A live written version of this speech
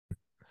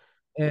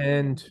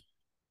And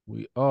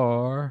we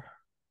are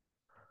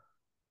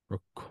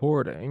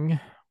recording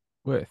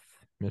with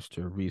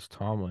Mr. Reese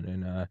Tomlin.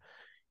 And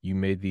you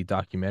made the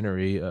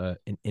documentary An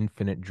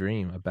Infinite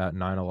Dream about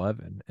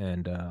 9/11.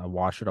 And I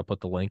watched it. I'll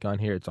put the link on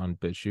here. It's on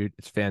BitChute.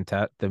 It's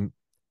fantastic. The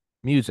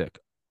music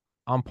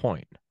on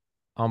point.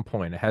 On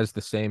point. It has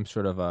the same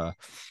sort of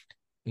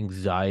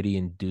anxiety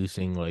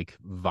inducing like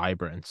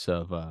vibrance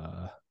of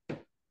a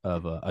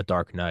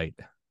Dark Night.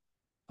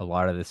 A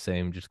lot of the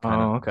same, just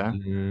kind of. Oh, okay.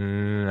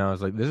 I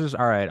was like, this is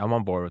all right. I'm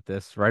on board with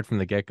this right from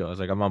the get-go. I was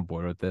like, I'm on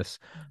board with this.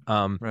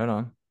 Um, Right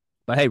on.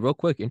 but hey, real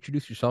quick,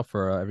 introduce yourself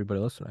for everybody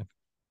listening.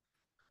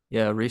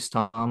 Yeah, Reese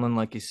Tomlin,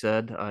 like you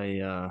said,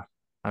 I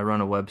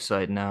run a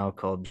website now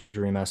called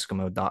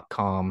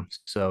dreameskimo.com.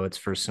 So it's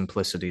for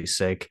simplicity's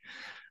sake.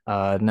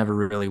 It never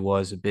really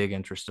was a big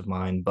interest of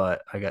mine,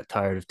 but I got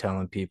tired of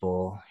telling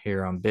people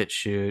here on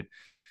BitChute,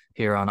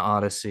 here on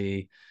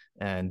Odyssey,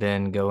 and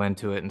then go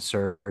into it and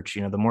search.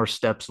 The more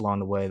steps along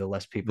the way, the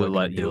less people The are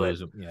going to let You'll do it. lose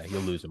them. Yeah,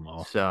 you'll lose them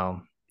all.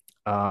 So,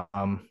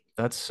 I'm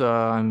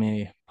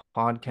a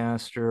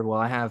podcaster. Well,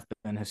 I have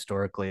been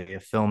historically a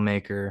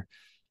filmmaker,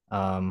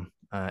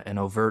 an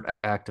overt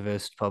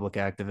activist, public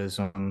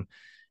activism,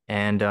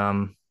 and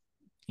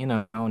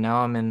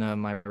now I'm in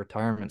my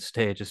retirement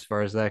stage as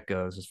far as that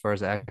goes, as far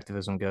as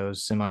activism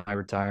goes,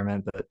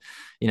 semi-retirement. But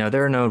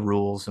there are no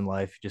rules in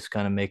life; you just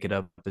kind of make it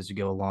up as you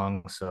go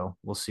along. So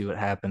we'll see what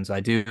happens.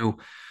 I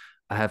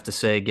have to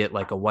say, get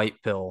like a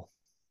white pill,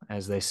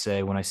 as they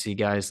say, when I see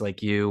guys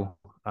like you.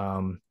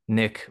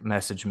 Nick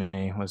messaged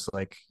me, was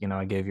like,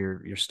 I gave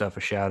your stuff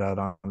a shout out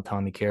on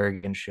Tommy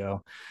Kerrigan's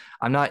show.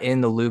 I'm not in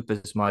the loop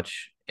as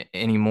much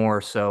anymore.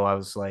 So I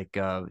was like,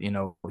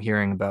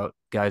 hearing about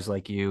guys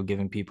like you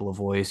giving people a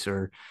voice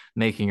or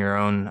making your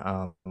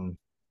own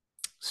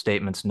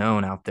statements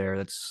known out there.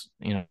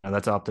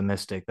 That's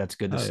optimistic. That's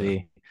good to Oh yeah.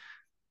 see.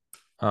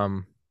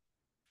 Um,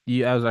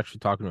 yeah, I was actually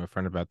talking to a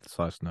friend about this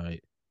last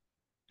night.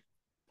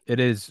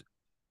 It is,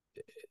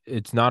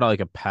 it's not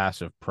like a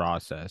passive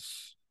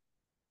process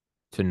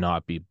to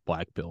not be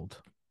black pilled.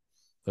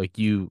 Like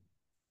you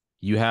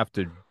have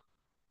to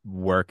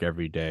work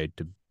every day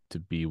to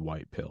be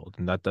white pilled,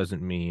 and that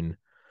doesn't mean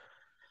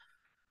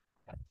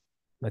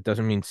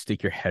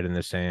stick your head in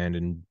the sand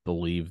and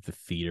believe the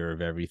theater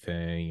of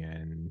everything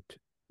and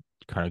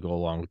kind of go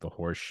along with the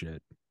horse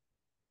shit.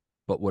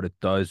 But what it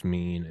does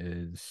mean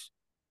is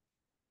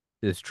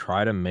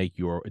try to make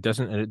your it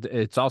doesn't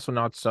it's also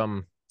not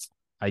some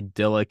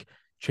idyllic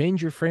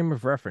change your frame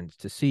of reference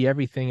to see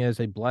everything as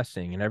a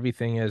blessing and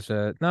everything as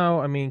a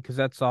no, I mean, because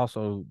that's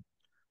also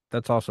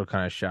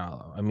kind of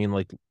shallow. I mean,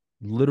 like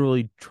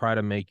literally try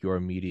to make your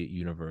immediate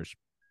universe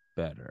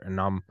better. And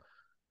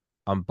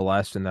I'm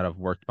blessed in that I've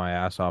worked my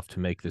ass off to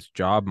make this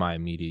job my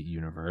immediate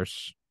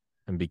universe.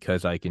 And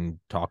because I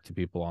can talk to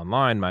people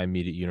online, my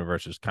immediate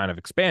universe is kind of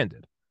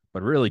expanded.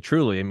 But really,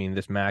 truly, I mean,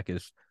 this Mac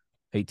is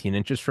 18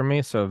 inches from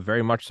me. So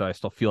very much so, I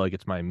still feel like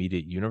it's my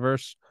immediate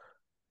universe.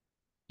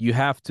 You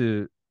have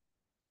to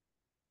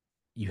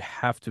you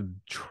have to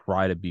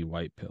try to be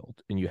white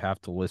pilled and you have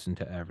to listen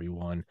to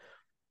everyone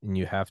and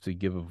you have to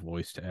give a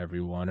voice to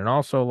everyone. And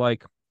also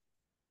like,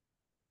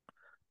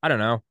 I don't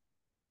know.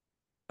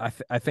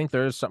 I think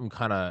there is something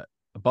kind of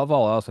above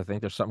all else, I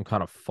think there's something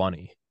kind of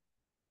funny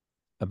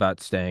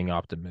about staying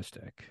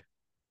optimistic.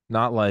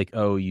 Not like,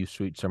 oh, you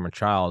sweet summer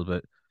child,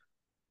 but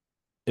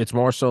it's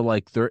more so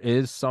like there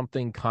is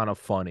something kind of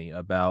funny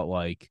about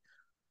like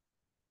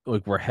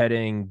we're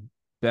heading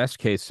best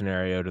case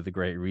scenario to the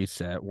Great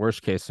Reset,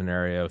 worst case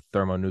scenario,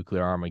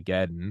 thermonuclear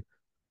Armageddon.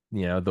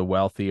 The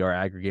wealthy are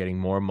aggregating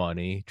more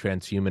money.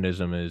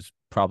 Transhumanism is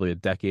probably a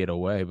decade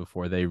away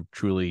before they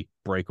truly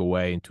break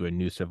away into a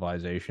new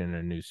civilization,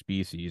 a new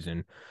species,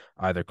 and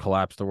either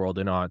collapse the world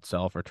in on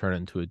itself or turn it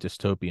into a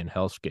dystopian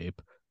hellscape.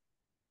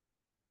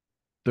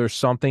 There's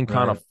something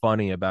kind of Right.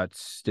 funny about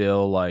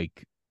still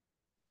like,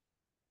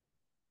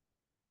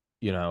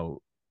 you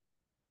know,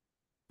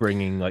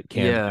 bringing like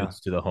canned Yeah.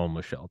 goods to the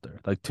homeless shelter.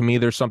 Like to me,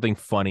 there's something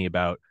funny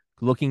about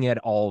looking at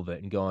all of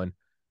it and going,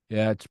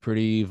 yeah, it's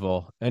pretty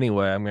evil.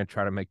 Anyway, I'm going to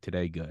try to make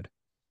today good.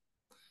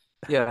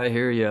 Yeah, I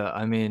hear you.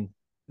 I mean,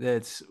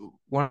 that's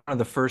one of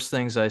the first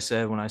things I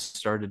said when I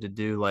started to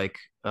do like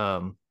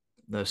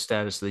the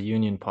Status of the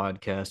Union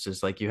podcast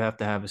is like you have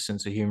to have a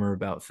sense of humor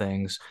about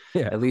things,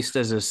 Yeah. at least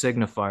as a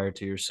signifier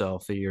to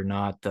yourself that you're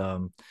not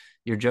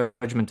your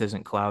judgment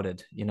isn't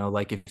clouded.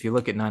 Like if you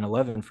look at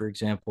 9/11, for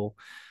example,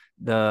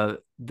 the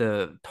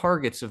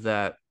targets of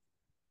that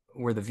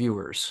were the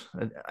viewers.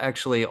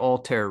 Actually, all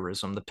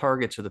terrorism, the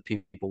targets are the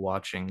people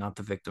watching, not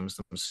the victims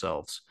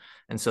themselves.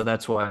 And so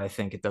that's why I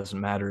think it doesn't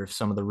matter if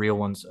some of the real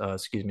ones,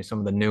 some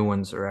of the new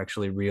ones are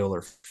actually real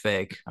or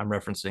fake. I'm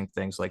referencing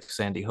things like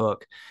Sandy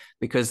Hook,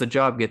 because the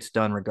job gets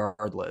done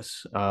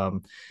regardless.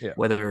 Yeah.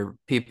 Whether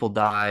people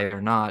die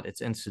or not,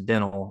 it's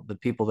incidental. The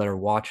people that are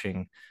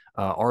watching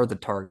are the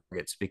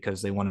targets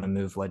because they want to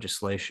move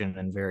legislation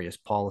and various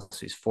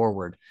policies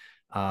forward.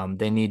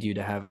 They need you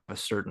to have a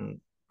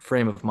certain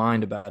frame of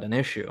mind about an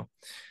issue.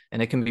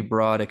 And it can be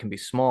broad, it can be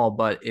small,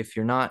 but if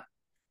you're not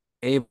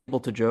able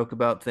to joke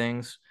about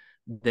things,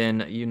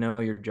 then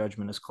your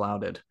judgment is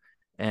clouded.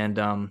 And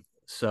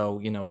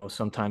so,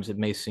 sometimes it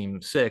may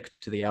seem sick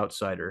to the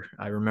outsider.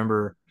 I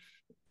remember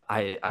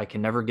I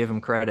can never give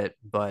him credit,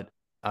 but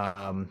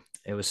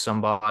it was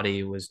somebody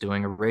who was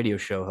doing a radio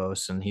show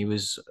host, and he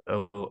was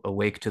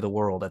awake to the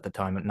world at the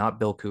time. Not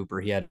Bill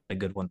Cooper, he had a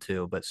good one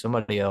too, but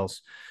somebody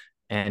else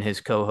and his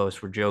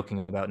co-hosts were joking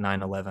about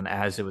 9/11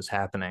 as it was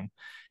happening,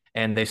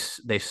 and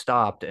they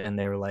stopped and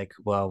they were like,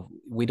 well,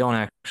 we don't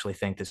actually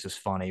think this is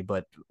funny,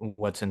 but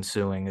what's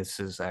ensuing, this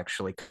is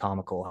actually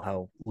comical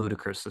how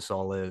ludicrous this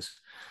all is.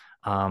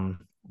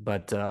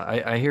 But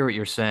I hear what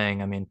you're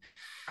saying. I mean,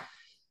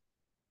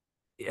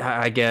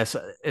 I guess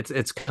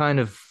it's kind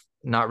of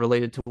not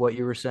related to what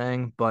you were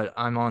saying, but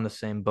I'm on the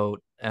same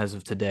boat as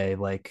of today.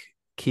 Like,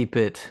 keep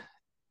it.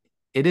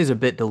 It is a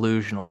bit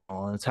delusional,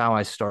 and it's how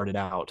I started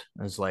out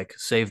as like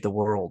save the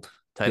world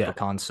type Yeah. of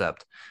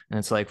concept. And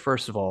it's like,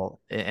 first of all,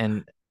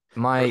 and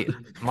my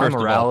my First of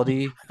all,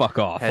 morality fuck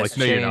off. has Like,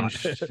 no, you're not.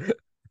 changed.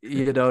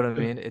 You know what I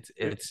mean?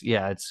 It's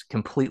yeah, it's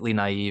completely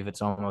naive.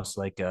 It's almost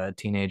like a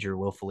teenager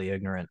willfully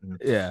ignorant. And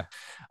Yeah.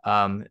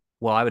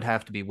 well, I would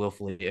have to be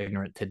willfully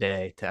ignorant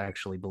today to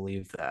actually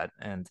believe that.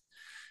 And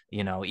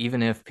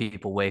even if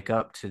people wake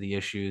up to the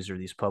issues or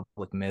these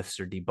public myths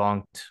are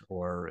debunked,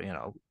 or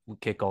we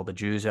kick all the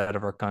Jews out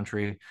of our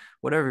country,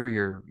 whatever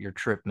your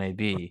trip may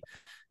be,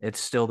 it's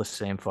still the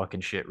same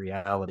fucking shit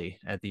reality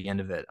at the end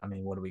of it. I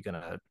mean, what are we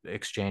gonna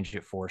exchange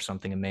it for?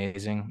 Something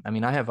amazing? I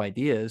mean, I have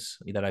ideas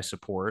that I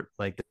support,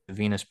 like the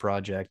Venus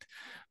Project,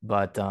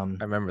 but I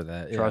remember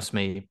that. Yeah. trust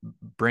me,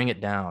 bring it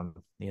down.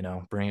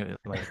 Bring it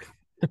like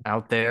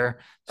out there.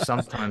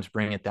 Sometimes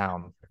bring it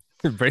down.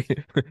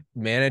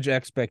 Manage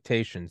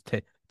expectations.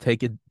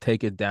 Take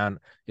it down.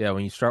 Yeah,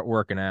 when you start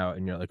working out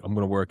and you're like, I'm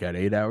gonna work out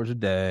 8 hours a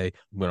day.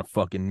 I'm gonna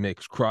fucking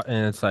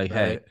and it's like,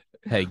 hey, Right?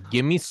 hey,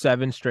 give me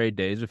 7 straight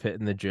days of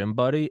hitting the gym,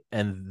 buddy,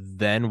 and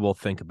then we'll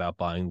think about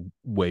buying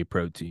whey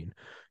protein.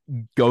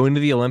 Going to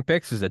the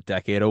Olympics is a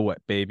decade away,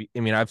 baby.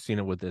 I mean, I've seen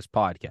it with this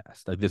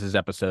podcast. Like, this is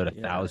episode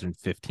Yeah.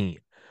 1015.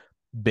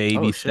 Baby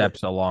Oh shit.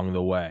 steps along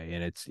the way.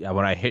 And it's, yeah,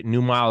 when I hit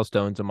new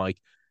milestones, I'm like,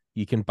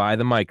 you can buy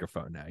the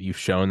microphone now. You've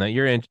shown that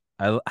you're in.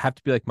 I have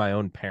to be like my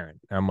own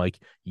parent. I'm like,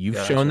 you've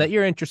shown that Gotcha.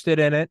 you're interested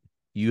in it.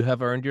 You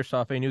have earned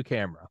yourself a new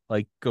camera.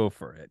 Like, go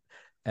for it.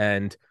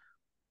 And,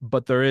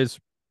 but there is,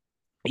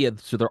 yeah,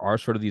 so there are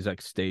sort of these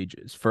like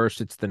stages.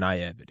 First, it's the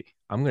naivety.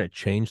 I'm going to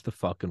change the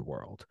fucking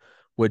world,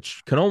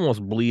 which can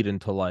almost bleed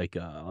into like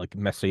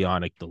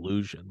messianic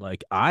delusion.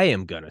 Like, I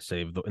am going to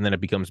save the, and then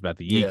it becomes about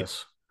the ego.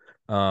 Yes.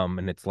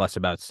 And it's less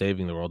about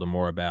saving the world and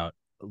more about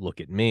look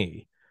at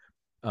me.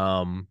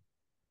 Um,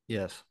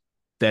 Yes.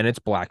 then it's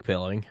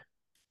blackpilling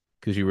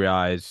because you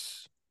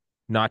realize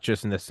not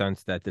just in the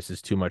sense that this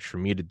is too much for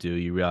me to do,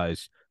 you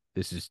realize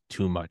this is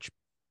too much,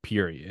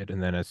 period.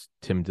 And then as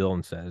Tim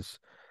Dillon says,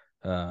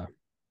 uh,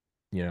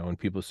 when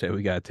people say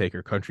we gotta take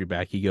our country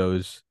back, he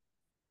goes,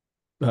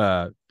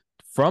 uh,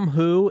 from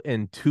who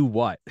and to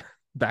what?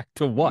 Back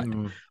to what?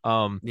 Mm,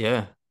 Um,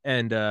 yeah.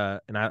 and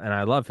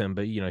I love him,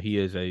 but he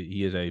is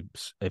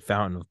a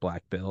fountain of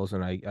black bills,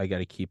 and I got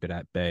to keep it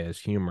at bay as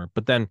humor.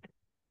 But then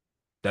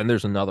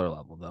there's another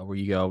level though where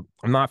you go,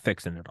 I'm not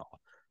fixing it all.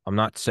 I'm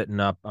not setting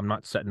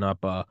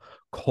up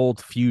cold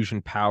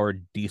fusion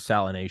powered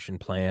desalination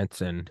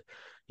plants, and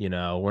we're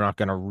not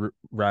going to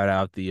route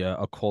out the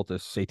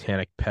occultist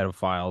satanic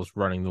pedophiles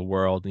running the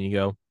world. And you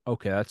go,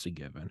 okay, that's a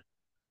given.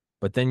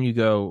 But then you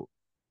go,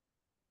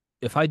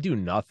 if I do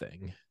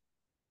nothing,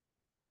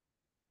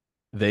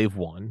 they've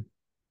won.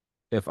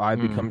 If I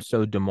become Mm,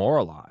 so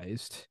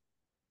demoralized,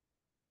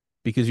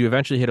 because you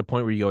eventually hit a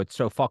point where you go, it's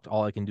so fucked,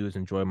 all I can do is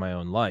enjoy my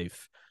own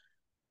life.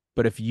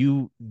 But if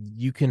you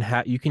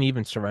can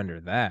even surrender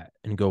that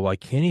and go, well, I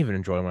can't even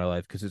enjoy my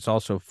life because it's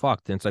also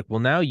fucked. And it's like, well,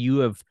 now you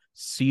have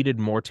ceded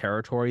more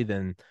territory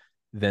than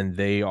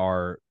they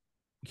are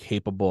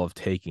capable of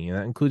taking. And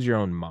that includes your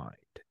own mind.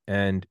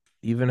 And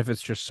even if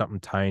it's just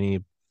something tiny,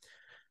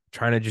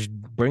 trying to just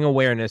bring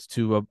awareness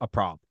to a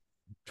problem,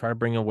 try to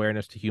bring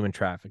awareness to human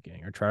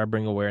trafficking, or try to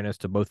bring awareness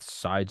to both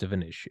sides of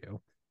an issue.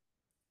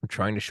 Or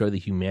trying to show the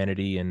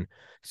humanity in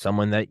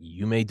someone that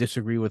you may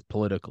disagree with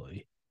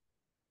politically.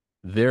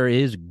 There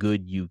is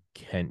good you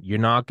can. You're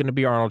not going to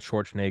be Arnold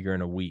Schwarzenegger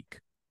in a week,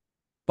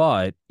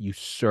 but you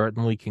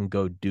certainly can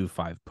go do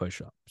 5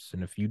 push-ups.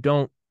 And if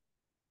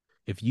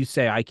you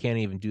say I can't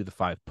even do the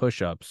 5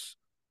 push-ups,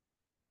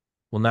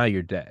 well, now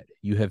you're dead.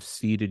 You have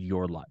ceded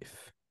your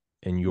life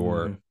and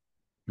your mm.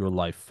 your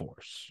life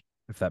force,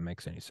 if that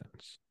makes any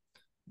sense.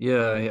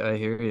 Yeah, I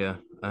hear you.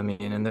 I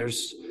mean, and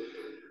there's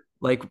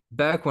like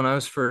back when I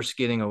was first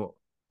getting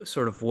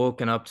sort of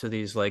woken up to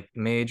these like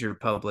major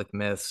public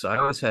myths, I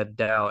always had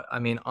doubt. I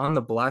mean, on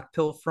the black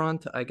pill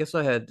front, I guess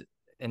I had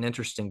an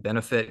interesting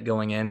benefit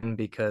going in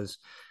because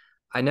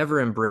I never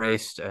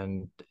embraced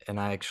and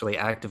I actually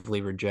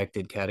actively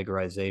rejected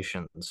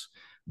categorizations.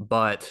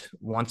 But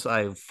once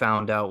I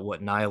found out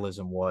what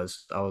nihilism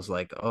was, I was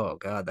like, oh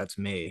God, that's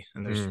me.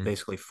 And there's Mm.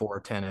 basically four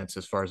tenets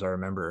as far as I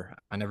remember.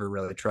 I never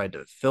really tried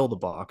to fill the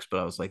box,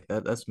 but I was like,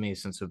 that's me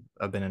since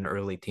I've been an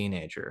early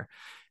teenager.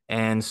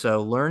 And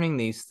so learning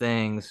these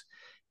things,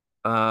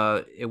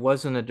 it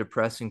wasn't a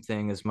depressing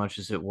thing as much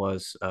as it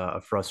was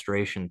a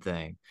frustration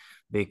thing,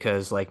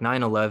 because like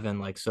 9/11,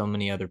 like so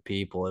many other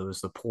people, it was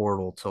the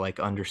portal to like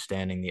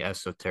understanding the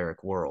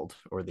esoteric world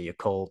or the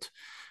occult,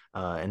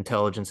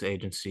 intelligence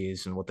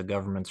agencies and what the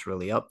government's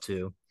really up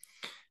to.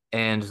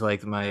 And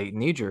like my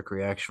knee-jerk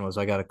reaction was,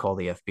 I got to call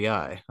the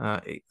FBI.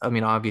 I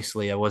mean,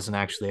 obviously, I wasn't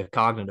actually a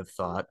cognitive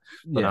thought,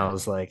 but I Yeah.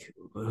 was like,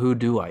 who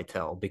do I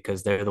tell?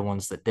 Because they're the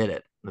ones that did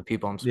it. The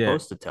people I'm Yeah.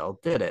 supposed to tell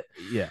did it.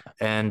 Yeah.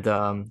 And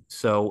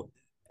so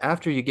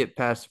after you get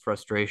past the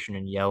frustration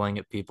and yelling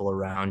at people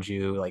around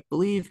you, like,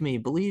 believe me,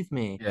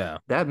 Yeah.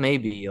 that may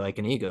be like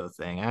an ego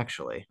thing,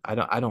 actually. I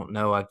don't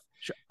know.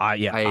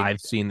 Yeah, I I've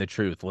seen the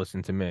truth.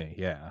 Listen to me.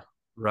 Yeah.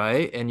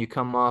 right? And you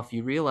come off,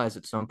 you realize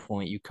at some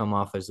point you come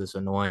off as this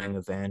annoying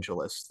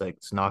evangelist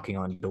that's knocking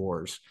on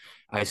doors.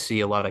 I see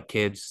a lot of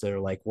kids that are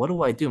like, what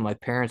do I do? My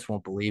parents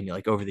won't believe me.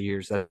 Like over the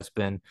years, that's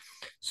been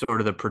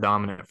sort of the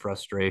predominant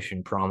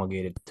frustration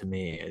promulgated to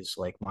me is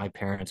like, my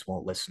parents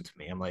won't listen to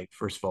me. I'm like,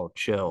 first of all,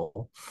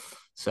 chill.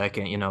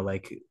 Second,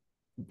 like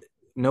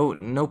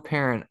no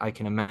parent I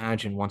can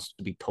imagine wants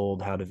to be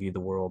told how to view the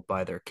world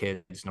by their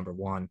kids, number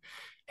one.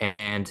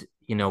 And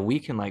we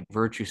can like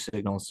virtue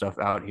signal and stuff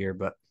out here,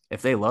 but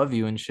if they love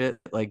you and shit,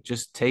 like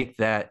just take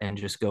that and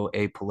just go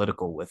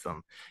apolitical with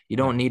them. You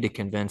don't Yeah. need to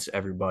convince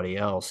everybody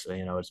else.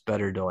 It's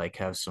better to like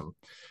have some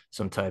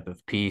type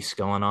of peace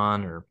going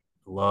on, or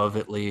love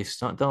at least.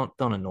 Don't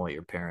annoy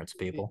your parents,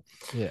 people.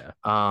 Yeah.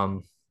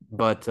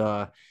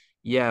 But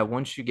yeah,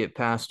 once you get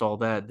past all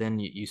that, then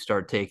you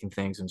start taking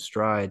things in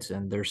strides.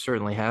 And there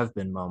certainly have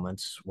been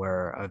moments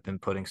where I've been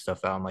putting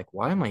stuff out. I'm like,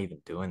 why am I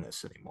even doing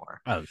this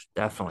anymore? Oh, for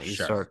Definitely, you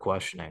sure. start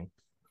questioning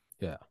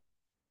Yeah.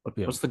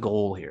 what's the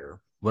goal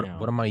here? What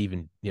am I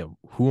even,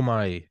 who am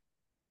I?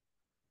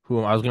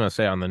 I was going to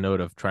say on the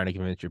note of trying to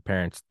convince your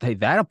parents, hey,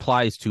 that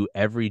applies to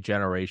every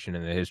generation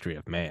in the history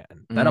of man.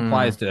 That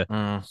applies to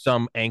Mm.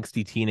 some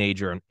angsty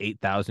teenager in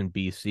 8000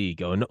 BC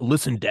going,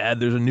 listen, dad,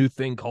 there's a new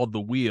thing called the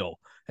wheel.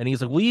 And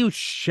he's like, will you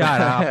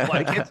shut up?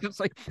 Like, it's just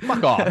like,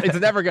 fuck off. It's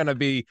never going to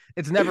be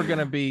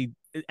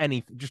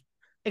anything. Just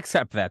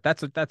accept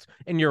that.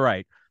 And you're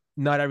right.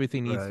 Not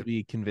everything needs to Right.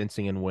 be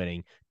convincing and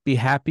winning. Be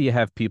happy you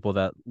have people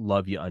that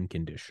love you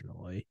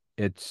unconditionally.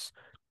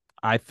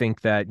 I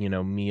think that,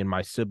 me and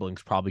my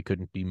siblings probably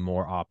couldn't be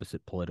more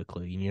opposite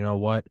politically. And you know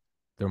what?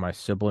 They're my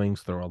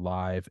siblings, they're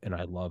alive, and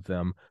I love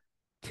them.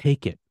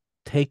 Take it.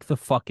 Take the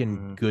fucking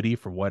Mm. goodie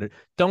for what it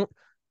don't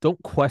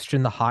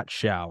question the hot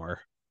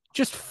shower.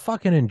 Just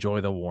fucking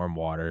enjoy the warm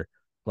water.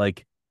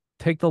 Like,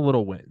 take the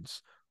little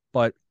wins.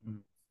 But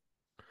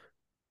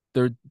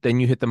then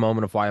you hit the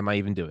moment of, why am I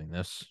even doing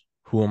this?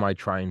 Who am I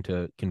trying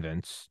to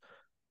convince?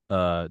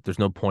 There's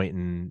no point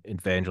in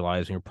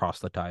evangelizing or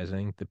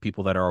proselytizing. The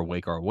people that are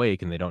awake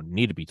and they don't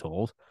need to be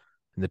told.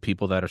 And the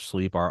people that are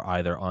asleep are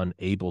either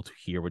unable to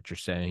hear what you're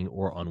saying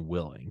or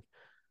unwilling.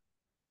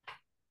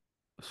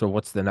 So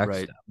what's the next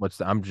Right.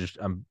 step?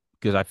 I'm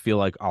because I feel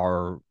like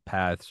our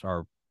paths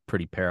are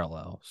pretty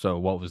parallel. So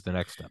what was the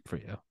next step for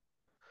you?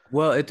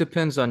 Well, it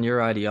depends on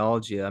your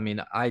ideology. I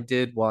mean, I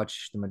did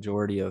watch the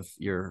majority of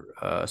your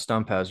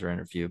Stumphauser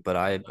interview, but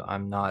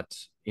I'm not,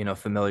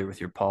 familiar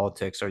with your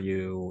politics. Are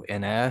you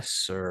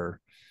NS or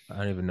I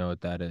don't even know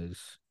what that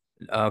is.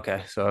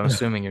 okay? So I'm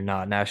assuming you're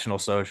not National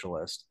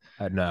Socialist,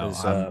 No,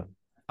 because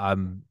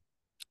I'm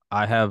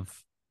I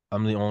have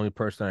I'm the only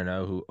person I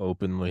know who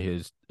openly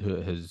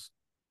has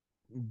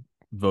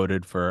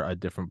voted for a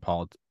different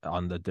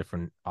on the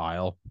different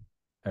aisle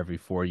every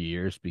 4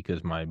 years,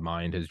 because my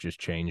mind has just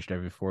changed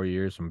every 4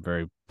 years. I'm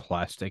very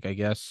plastic, I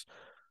guess.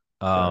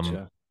 Um,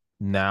 gotcha.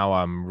 Now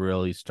I'm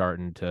really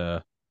starting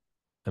to,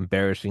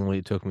 embarrassingly,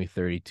 it took me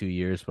 32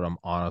 years, but I'm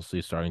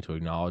honestly starting to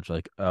acknowledge,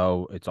 like,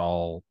 oh,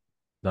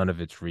 none of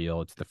it's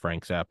real. It's the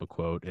Frank Zappa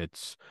quote.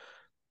 It's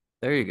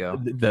There you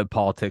go. the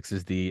politics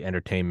is the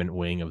entertainment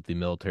wing of the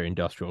military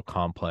industrial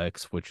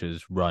complex, which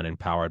is run and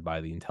powered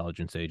by the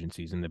intelligence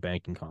agencies and the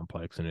banking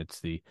complex. And it's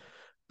the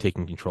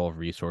taking control of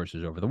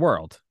resources over the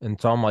world. And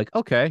so I'm like,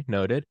 okay,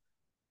 noted.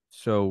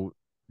 So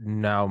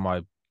now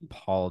my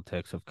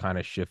politics have kind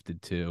of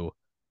shifted to,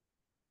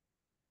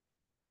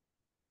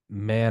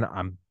 man,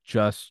 and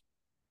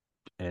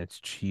it's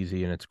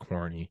cheesy and it's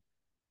corny.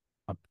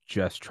 I'm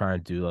just trying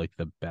to do like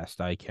the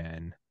best I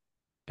can.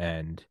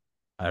 And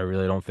I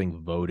really don't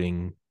think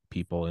voting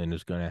people in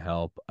is going to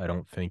help. I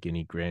don't think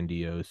any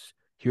grandiose,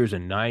 here's a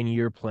 9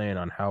 year plan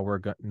on how we're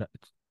going to,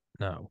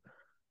 no.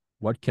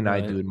 What can I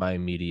Right. do in my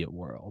immediate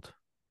world?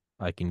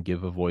 I can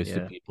give a voice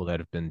to Yeah. people that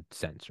have been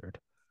censored.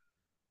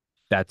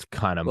 That's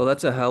kind of Well,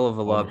 that's a hell of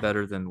a over. lot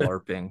better than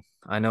LARPing.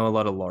 I know a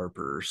lot of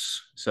LARPers,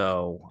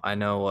 so I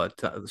know what.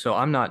 So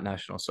I'm not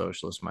National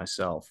Socialist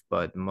myself,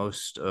 but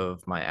most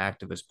of my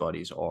activist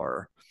buddies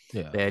are.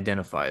 Yeah. They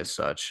identify as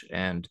such,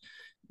 and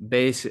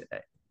base.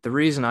 The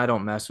reason I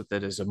don't mess with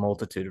it is a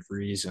multitude of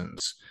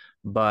reasons,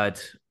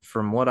 but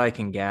from what I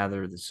can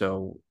gather,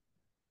 so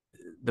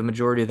the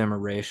majority of them are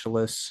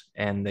racialists,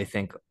 and they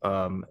think,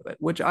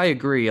 which I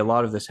agree, a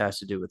lot of this has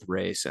to do with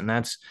race, and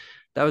that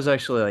was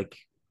actually like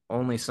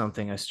only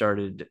something I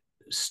started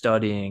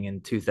studying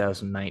in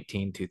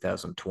 2019,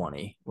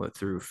 2020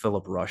 through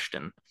Philip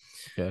Rushton.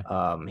 Okay.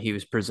 He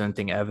was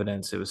presenting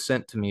evidence. It was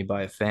sent to me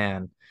by a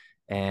fan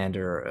and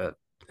or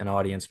an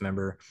audience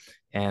member.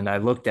 And I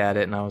looked at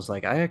it and I was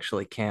like, I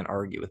actually can't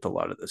argue with a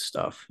lot of this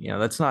stuff. You know,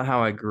 that's not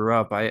how I grew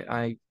up.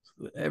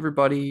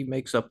 Everybody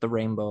makes up the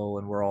rainbow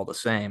and we're all the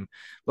same.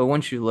 But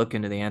once you look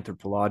into the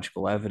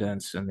anthropological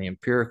evidence and the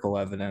empirical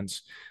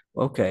evidence,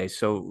 okay,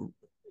 so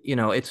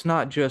it's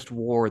not just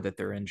war that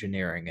they're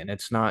engineering, and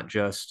it's not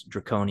just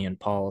draconian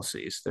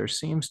policies. There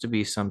seems to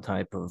be some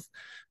type of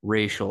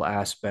racial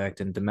aspect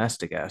and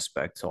domestic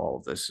aspect to all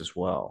of this as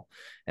well.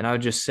 And I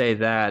would just say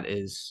that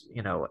is,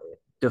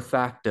 de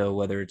facto,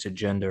 whether it's a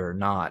gender or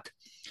not,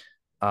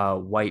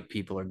 white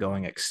people are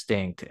going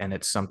extinct, and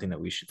it's something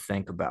that we should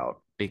think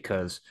about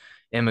because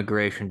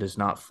immigration does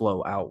not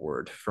flow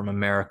outward from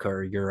America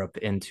or Europe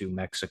into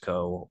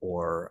Mexico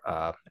or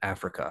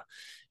Africa.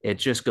 It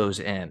just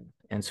goes in.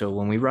 And so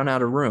when we run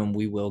out of room,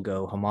 we will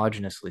go,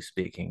 homogeneously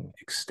speaking,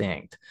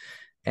 extinct.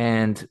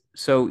 And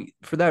so,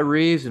 for that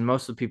reason,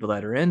 most of the people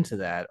that are into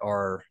that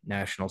are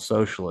National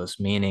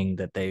Socialists, meaning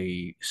that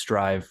they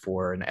strive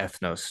for an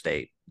ethno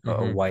state, a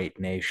Mm-hmm. white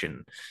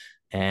nation.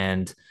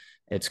 And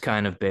it's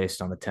kind of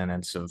based on the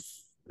tenets of,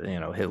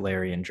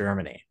 Hitlerian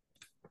Germany.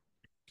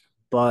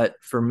 But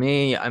for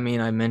me, I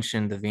mean, I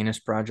mentioned the Venus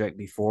Project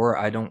before.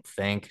 I don't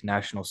think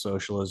National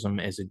Socialism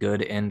is a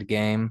good end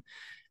game.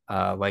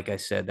 Like I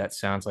said, that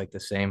sounds like the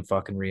same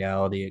fucking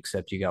reality,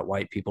 except you got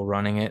white people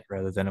running it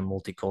rather than a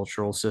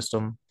multicultural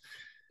system.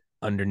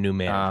 Under new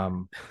management.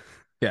 Um,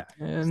 Yeah.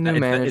 New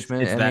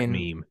management. It's I that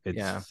mean, meme. It's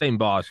yeah, same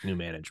boss, new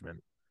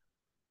management.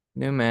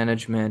 new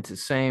management.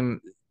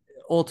 Same.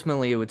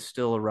 Ultimately, it would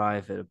still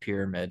arrive at a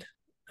pyramid,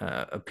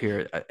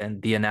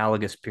 and the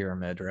analogous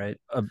pyramid, right?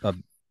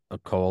 A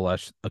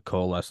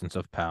coalescence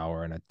of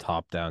power and a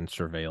top-down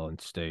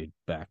surveillance state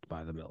backed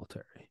by the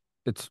military.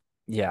 It's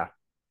Yeah,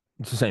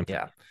 it's the same thing.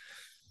 yeah.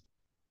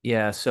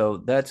 Yeah,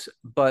 so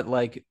but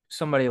like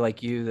somebody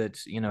like you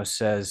that's,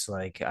 says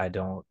like,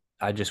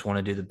 I just want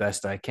to do the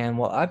best I can.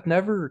 Well,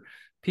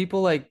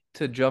 people like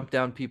to jump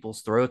down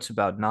people's throats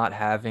about not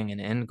having an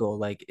end goal.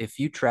 Like, if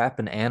you trap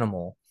an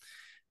animal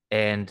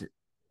and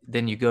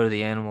then you go to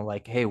the animal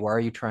like, hey, why are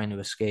you trying to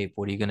escape?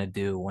 What are you going to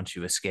do once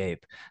you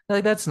escape?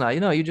 Like, that's not,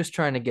 you're just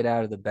trying to get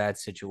out of the bad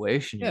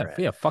situation Yeah, you're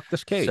in. yeah, fuck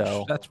this cage.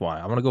 So, That's why.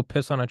 I want to go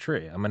piss on a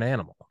tree. I'm an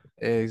animal.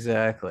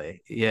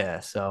 exactly. Yeah.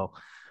 So,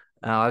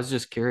 I was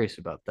just curious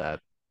about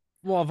that.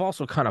 Well, I've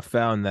also kind of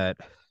found that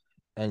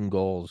end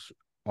goals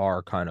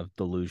are kind of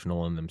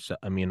delusional in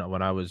themselves. I mean,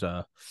 when I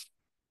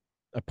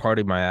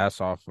partied my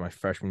ass off my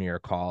freshman year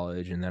of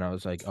college, and then I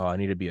was like, oh, I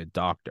need to be a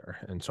doctor.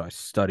 And so I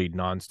studied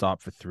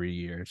nonstop for 3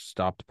 years,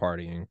 stopped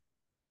partying,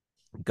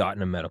 got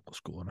into medical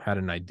school, and had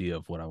an idea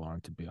of what I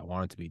wanted to be. I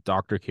wanted to be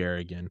Dr.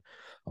 Kerrigan.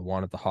 I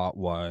wanted the hot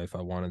wife.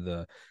 I wanted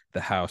the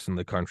house in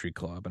the country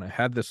club. And I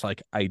had this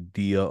like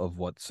idea of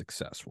what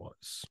success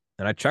was.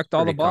 And I checked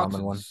all the Pretty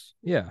common one. boxes.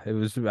 Yeah,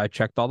 I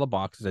checked all the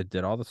boxes. I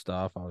did all the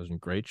stuff. I was in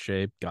great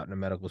shape, got into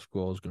medical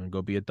school, was going to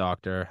go be a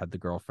doctor, had the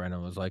girlfriend,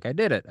 and was like, I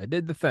did it. I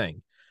did the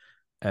thing.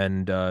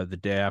 And the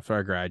day after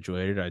I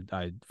graduated,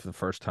 I for the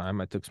first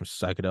time I took some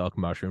psychedelic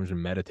mushrooms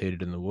and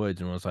meditated in the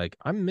woods and was like,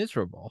 I'm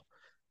miserable.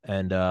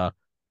 And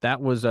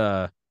that was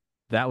uh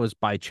that was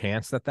by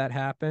chance that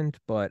happened.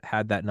 But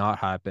had that not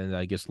happened,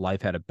 I guess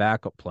life had a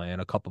backup plan.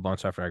 A couple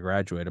months after I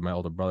graduated, my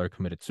older brother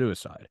committed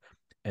suicide,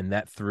 and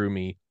that threw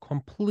me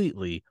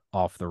completely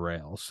off the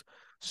rails.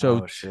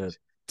 So Oh shit.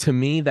 to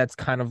me, that's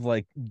kind of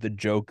like the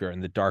Joker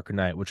and the Dark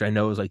Knight, which I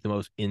know is like the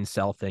most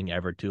incel thing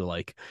ever to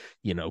like,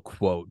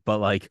 quote. But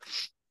like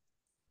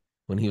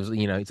when he was,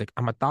 he's like,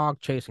 I'm a dog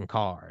chasing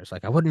cars.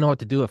 Like I wouldn't know what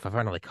to do if I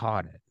finally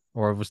caught it.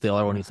 Or it was the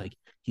other one. He's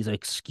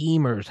like,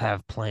 schemers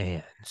have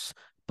plans,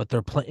 but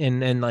they're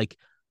and like,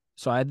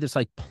 so I had this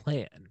like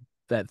plan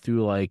that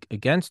through like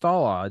against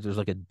all odds, there's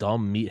like a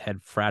dumb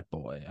meathead frat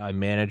boy. I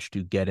managed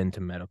to get into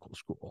medical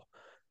school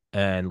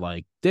and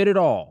like did it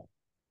all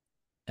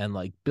and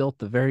like built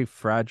the very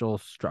fragile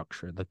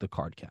structure like the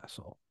card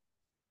castle.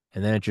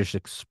 And then it just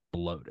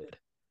exploded.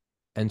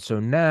 And so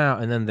now,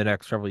 and then the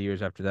next several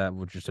years after that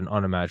was just an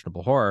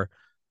unimaginable horror.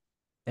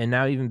 And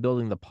now even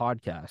building the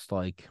podcast,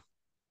 like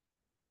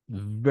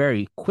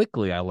very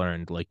quickly I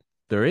learned like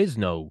there is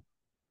no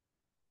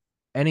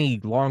any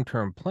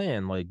long-term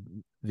plan. Like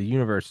the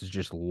universe is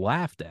just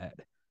laughed at.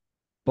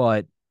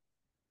 But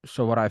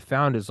so what I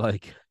found is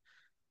like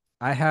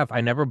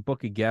I never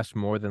book a guest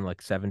more than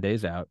like 7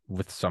 days out,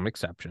 with some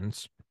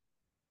exceptions.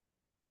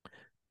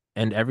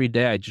 And every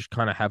day I just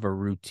kind of have a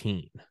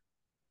routine.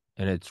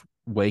 And it's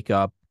wake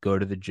up, go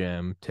to the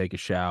gym, take a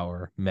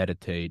shower,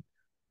 meditate,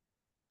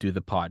 do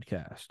the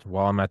podcast.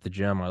 While I'm at the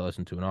gym, I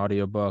listen to an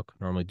audiobook,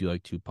 normally do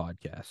like two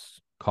podcasts,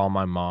 call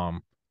my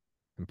mom,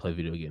 and play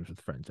video games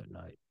with friends at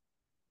night.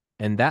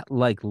 And that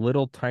like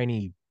little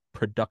tiny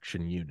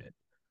production unit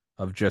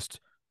of just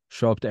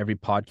show up to every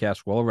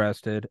podcast well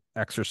rested,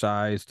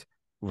 exercised,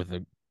 with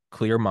a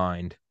clear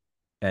mind.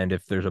 And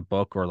if there's a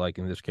book or like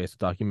in this case a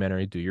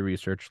documentary, do your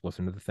research,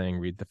 listen to the thing,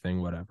 read the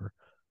thing, whatever.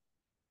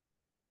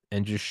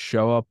 and just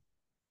show up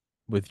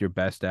with your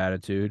best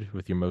attitude,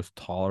 with your most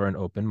tolerant,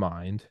 open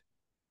mind,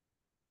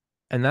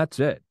 and that's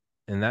it.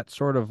 And that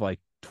sort of like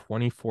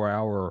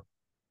 24-hour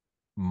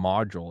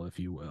module, if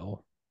you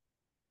will,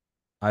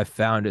 I've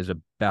found is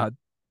about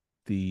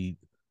the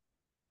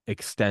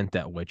extent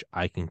at which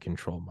I can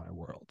control my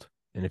world.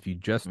 And if you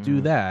just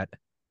do Mm, that,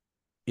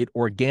 it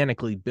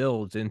organically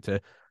builds into,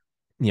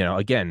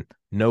 again,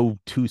 no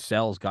two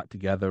cells got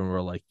together and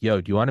were like, yo,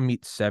 do you want to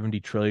meet 70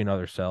 trillion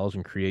other cells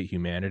and create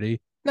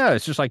humanity? No,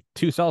 it's just like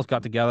two cells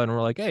got together and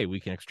were like, hey, we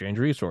can exchange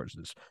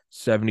resources.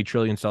 70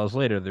 trillion cells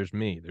later, there's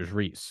me, there's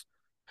Reese.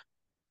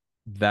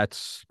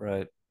 That's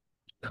right.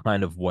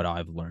 kind of what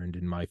I've learned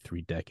in my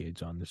 3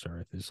 decades on this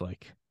earth is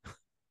like,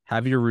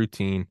 have your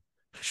routine,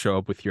 show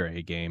up with your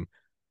A game,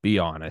 be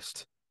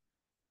honest,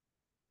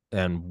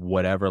 and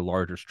whatever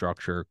larger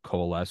structure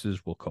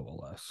coalesces will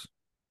coalesce.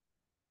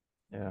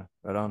 Yeah,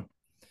 right on.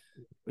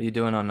 What are you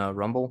doing on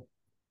Rumble?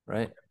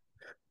 Right?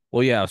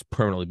 Well, yeah, I was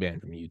permanently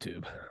banned from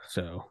YouTube.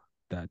 So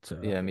that's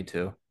Yeah, me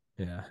too.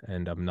 yeah,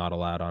 and I'm not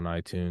allowed on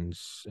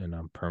iTunes and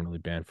I'm permanently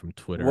banned from What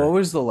Twitter.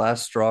 was the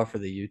last straw for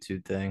the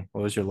YouTube thing?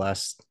 What was your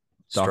last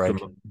Dr.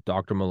 strike?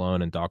 Dr.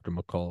 Malone and Dr.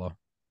 McCullough.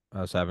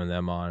 I was having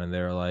them on and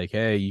they were like,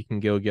 "Hey, you can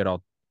go get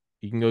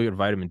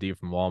vitamin D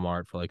from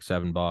Walmart for like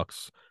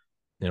 $7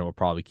 and it will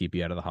probably keep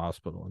you out of the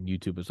hospital." And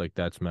YouTube was like,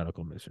 "That's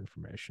medical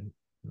misinformation."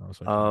 And I was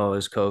like, Oh, it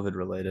was COVID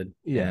related.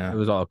 "Yeah, it Yeah.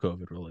 was all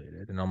COVID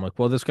related." And I'm like,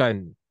 "Well, this guy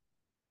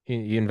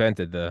he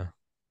invented the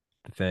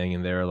thing,"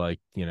 and they were like,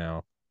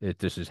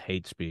 this is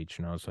hate speech,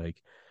 and I was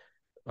like,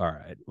 all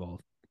right, well,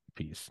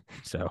 peace.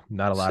 So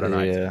not allowed So,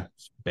 on yeah.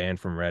 iTunes, banned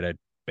from Reddit,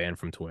 banned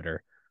from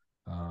Twitter.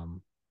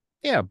 Um,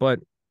 yeah, but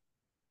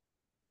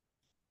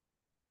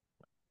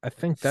I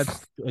think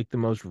that's like the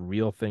most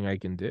real thing I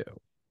can do.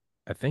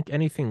 I think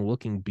anything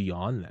looking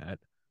beyond that,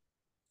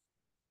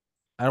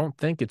 I don't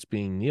think it's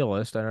being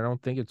nihilist, and I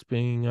don't think it's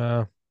being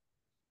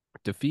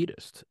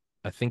defeatist.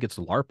 I think it's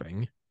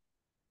LARPing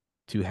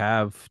to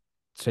have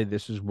say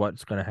this is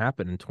what's going to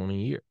happen in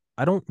 20 years.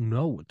 I don't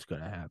know what's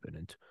going to happen,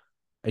 and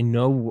I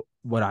know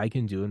what I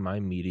can do in my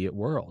immediate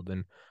world,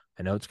 and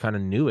I know it's kind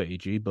of new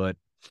agey, but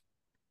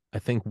I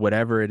think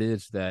whatever it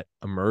is that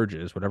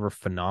emerges, whatever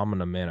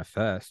phenomena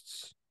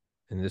manifests,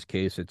 in this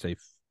case, it's a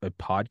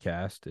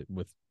podcast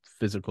with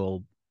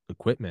physical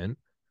equipment.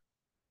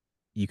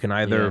 You can Yeah.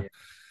 either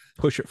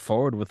push it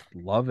forward with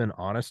love and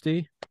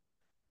honesty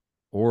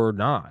or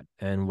not.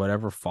 And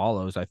whatever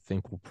follows, I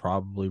think will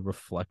probably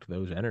reflect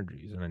those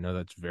energies. And I know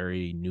that's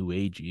very new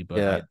agey, but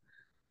I Yeah.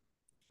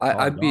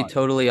 call I'd be God.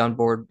 totally on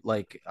board,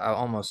 like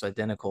almost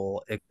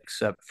identical,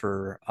 except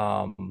for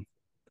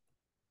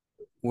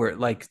where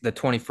like the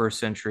 21st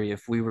century,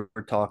 if we were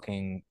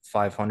talking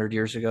 500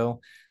 years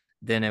ago,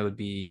 then it would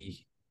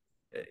be,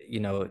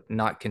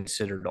 not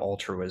considered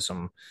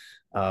altruism.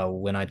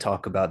 When I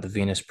talk about the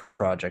Venus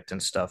Project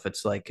and stuff,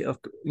 it's like,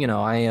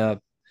 I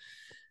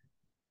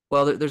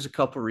well, there's a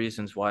couple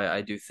reasons why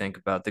I do think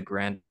about the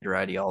grander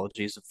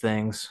ideologies of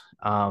things.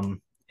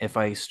 If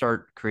I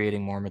start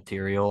creating more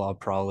material, I'll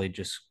probably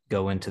just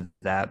go into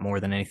that more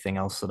than anything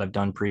else that I've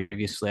done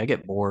previously. I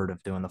get bored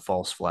of doing the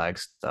false flag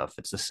stuff.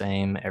 It's the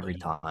same every You,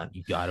 time.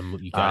 you gotta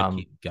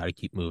Um, gotta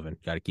keep moving,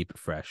 gotta keep it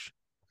fresh.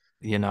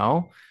 you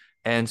know,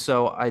 and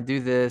so I do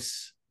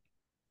this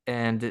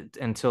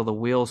until the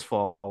wheels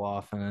fall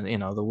off, and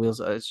the wheels,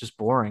 it's just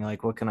boring.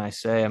 Like, what can I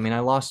say? I mean, I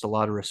lost a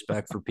lot of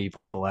respect for people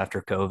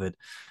after COVID,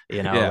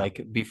 Yeah.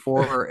 like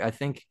before, I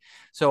think.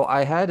 So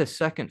I had a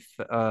second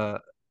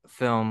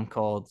film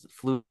called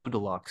Flu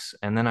Deluxe,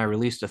 and then I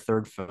released a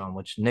third film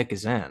which Nick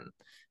is in,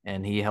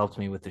 and he helped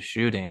me with the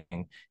shooting.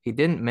 He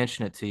didn't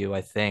mention it to you,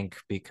 I think,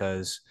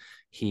 because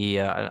he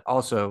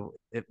also,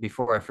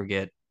 before I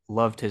forget,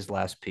 loved his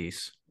last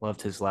piece,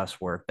 loved his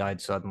last work,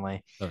 died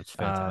suddenly. Oh, it's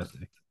uh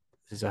fantastic.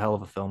 he's a hell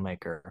of a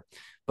filmmaker.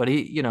 But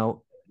he,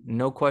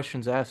 no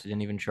questions asked. He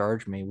didn't even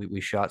charge me. We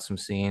shot some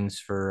scenes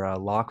for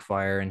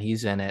Lockfire, and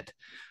he's in it,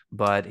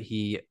 but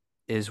he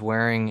is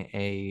wearing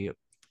a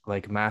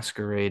like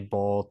masquerade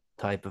ball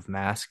type of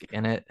mask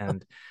in it,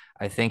 and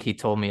I think he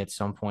told me at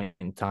some point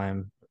in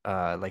time,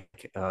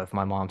 if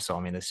my mom saw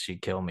me in this,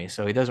 she'd kill me.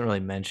 So he doesn't really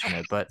mention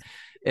it, but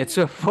it's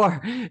a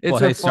far, Well,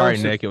 it's a hey, sorry,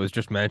 farce. Nick. It was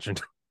just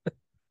mentioned.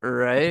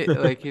 Right?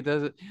 Like he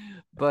doesn't,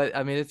 but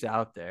I mean, it's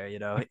out there,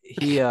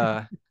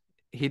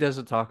 he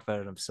doesn't talk about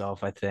it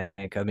himself, I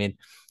think. I mean,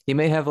 he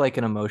may have like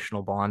an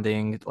emotional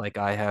bonding like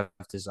I have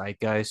to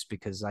Zeitgeist,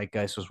 because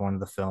Zeitgeist was one of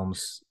the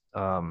films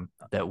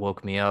that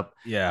woke me up.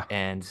 Yeah.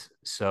 And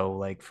so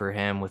like for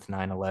him with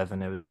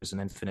 9/11, it was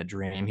an infinite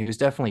dream. He was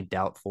definitely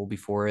doubtful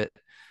before it.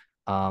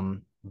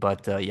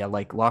 But yeah,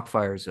 like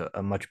Lockfire is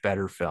a much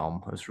better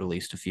film. It was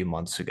released a few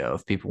months ago.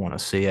 If people want to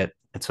see it,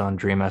 it's on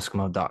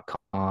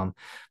dreameskimo.com.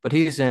 But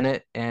he's in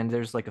it, and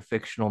there's like a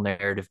fictional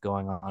narrative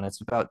going on.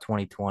 It's about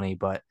 2020,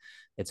 but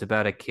it's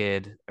about a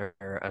kid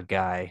or a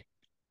guy.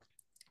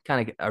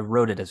 Kind of, I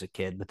wrote it as a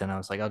kid, but then I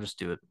was like, I'll just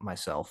do it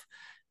myself.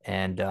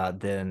 And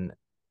then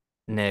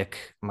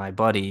Nick, my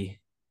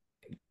buddy,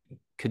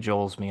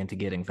 cajoles me into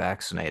getting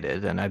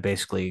vaccinated, and I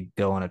basically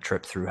go on a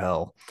trip through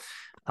hell.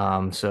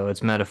 So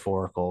it's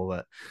metaphorical,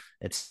 but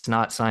it's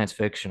not science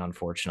fiction,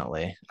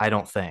 unfortunately. I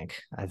don't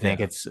think. I think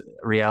Yeah. it's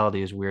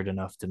reality is weird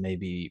enough to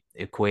maybe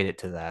equate it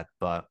to that,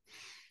 but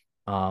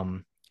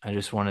I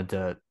just wanted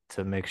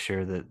to make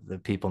sure that the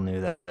people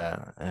knew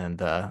that and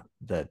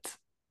that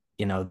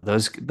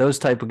those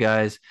type of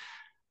guys.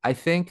 I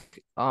think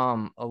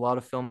a lot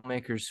of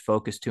filmmakers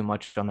focus too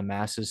much on the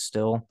masses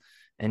still,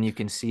 and you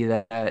can see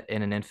that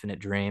in An Infinite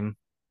Dream,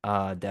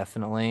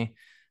 definitely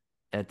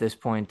at this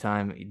point in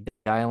time,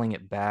 dialing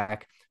it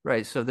back.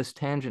 Right. So this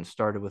tangent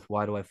started with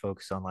why do I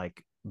focus on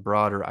like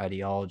broader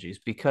ideologies?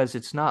 Because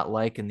it's not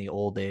like in the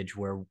old age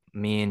where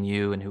me and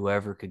you and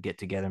whoever could get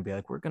together and be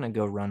like, we're going to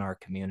go run our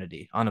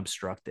community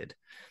unobstructed.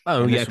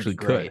 Oh, And you this was actually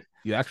could. great.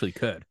 You actually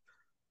could.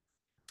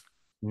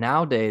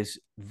 Nowadays,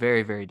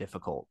 very, very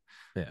difficult.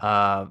 Yeah.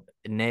 Uh,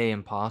 Nay,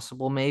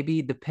 impossible,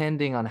 maybe,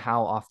 depending on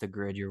how off the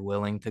grid you're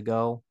willing to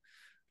go.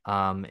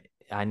 Um,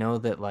 I know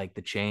that like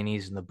the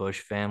Cheneys and the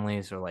Bush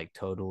families are like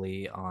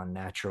totally on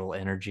natural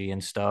energy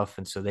and stuff,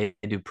 and so they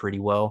do pretty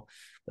well,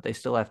 but they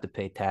still have to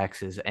pay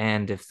taxes.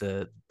 And if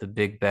the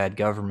big bad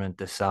government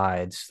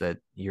decides that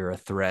you're a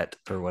threat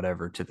or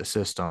whatever to the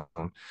system,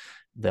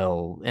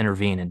 they'll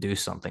intervene and do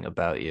something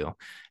about you.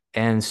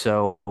 And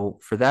so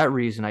for that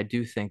reason, I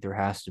do think there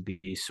has to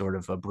be sort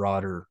of a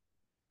broader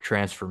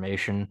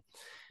transformation,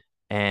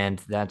 and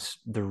that's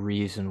the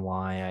reason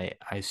why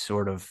I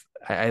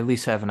at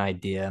least have an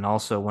idea. And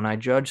also when I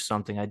judge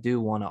something, I do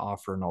want to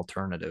offer an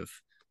alternative.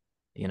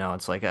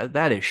 It's like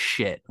that is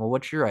shit. Well,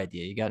 what's your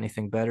idea? You got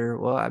anything better?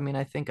 Well, I mean,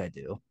 I think I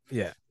do.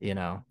 Yeah. you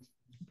know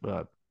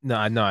but No,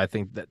 I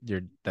think that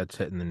that's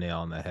hitting the nail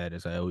on the head.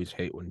 Is I always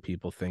hate when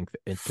people think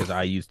that because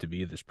I used to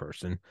be this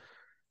person,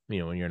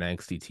 when you're an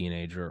angsty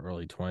teenager,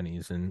 early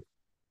 20s, and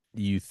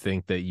you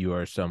think that you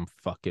are some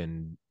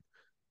fucking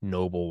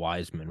noble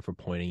wise man for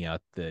pointing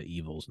out the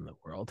evils in the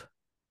world.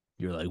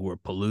 You're like, we're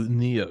polluting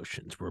the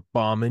oceans, we're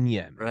bombing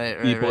Yemen, and right,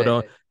 right, people right.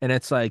 don't. And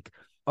it's like,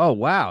 oh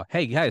wow,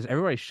 hey guys,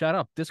 everybody, shut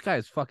up. This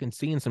guy's fucking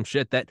seeing some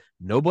shit that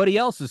nobody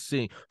else is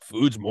seeing.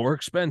 Food's more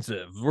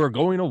expensive. We're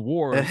going to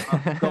war.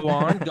 Go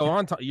on, go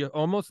on. You're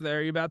almost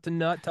there. You're about to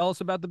nut. Tell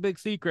us about the big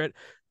secret.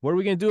 What are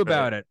we gonna do Right.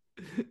 about it?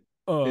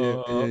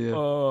 Yeah, yeah, yeah.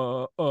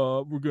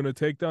 We're gonna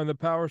take down the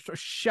power source.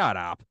 Shut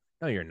up.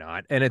 No, you're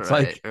not. And it's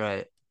Right, like,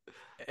 right.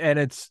 and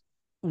it's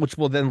which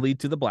will then lead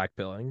to the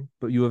blackpilling,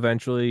 but you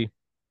eventually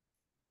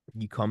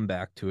you come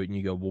back to it and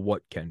you go, well,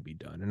 what can be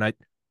done? And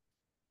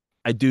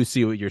I do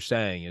see what you're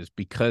saying is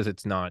because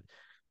it's not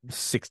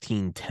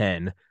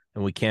 1610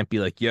 and we can't be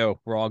like, yo,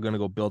 we're all gonna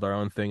go build our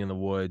own thing in the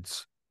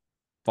woods.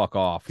 Fuck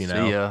off, See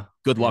ya.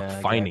 Good luck Yeah,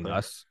 finding exactly.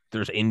 us.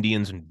 There's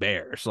Indians and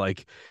bears.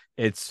 Like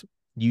it's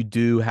you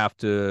do have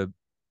to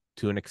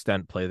an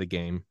extent play the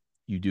game.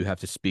 You do have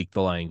to speak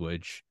the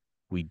language.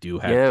 We do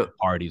have Yeah, two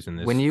parties in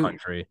when this you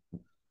country.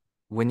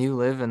 when you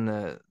live in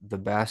the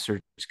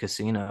Bastards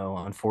Casino,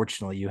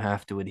 unfortunately, you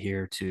have to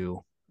adhere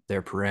to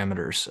their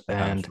parameters.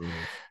 And Absolutely.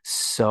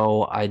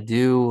 so I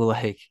do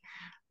like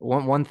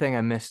one thing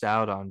I missed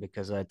out on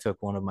because I took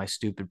one of my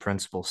stupid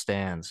principal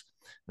stands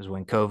was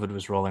when COVID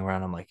was rolling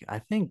around. I'm like, I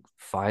think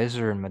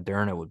Pfizer and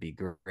Moderna would be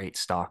great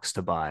stocks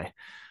to buy.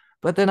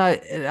 But then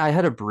I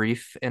had a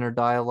brief inner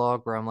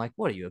dialogue where I'm like,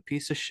 what are you, a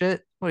piece of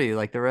shit? What are you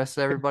like the rest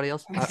of everybody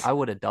else? I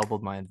would have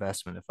doubled my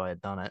investment if I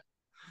had done it.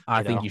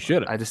 I think you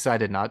should I have.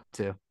 decided not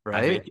to,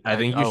 right? I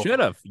think you should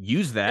have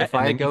used that, If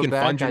and I then you go can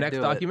fund back, your I'd next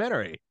do it.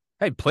 documentary.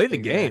 Hey, play the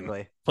game.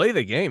 Exactly. Play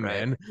the game,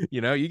 Right. man.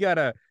 You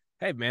gotta.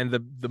 Hey, man,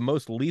 the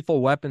most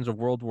lethal weapons of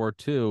World War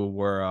II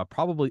were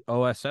probably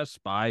OSS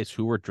spies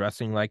who were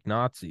dressing like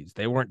Nazis.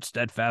 They weren't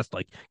steadfast,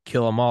 like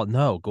kill them all.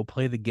 No, go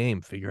play the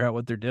game. Figure out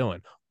what they're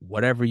doing.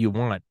 Whatever you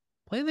want,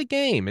 play the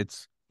game.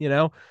 It's.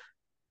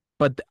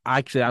 But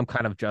actually, I'm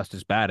kind of just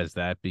as bad as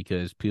that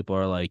because people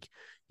are like,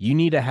 you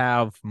need to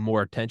have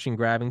more attention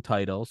grabbing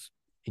titles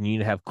and you need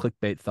to have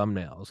clickbait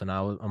thumbnails. And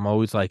I'm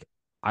always like,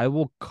 I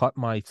will cut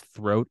my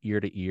throat ear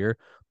to ear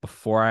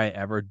before I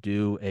ever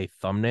do a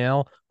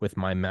thumbnail with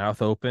my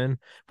mouth open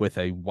with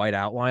a white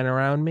outline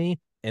around me.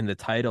 And the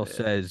title Yeah.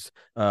 says,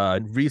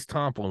 Reese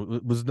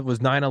Tomlin was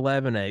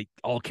 9/11 a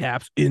all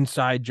caps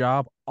inside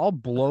job. I'll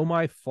blow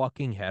my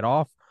fucking head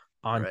off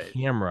on Right.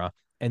 camera.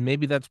 And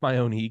maybe that's my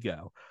own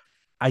ego.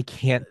 I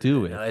can't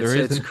do it. No, There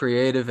it's isn't.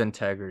 creative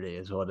integrity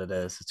is what it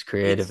is. It's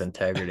creative It's.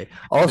 integrity. There,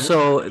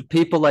 Also,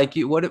 people like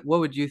you, what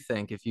would you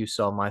think if you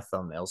saw my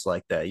thumbnails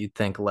like that? You'd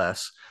think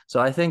less.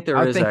 So I think there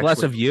I'd is think less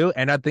actually of you,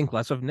 and I'd think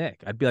less of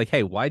Nick. I'd be like,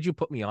 "Hey, why'd you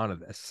put me onto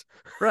this?"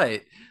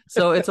 right.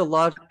 So it's a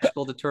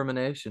logical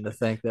determination to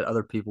think that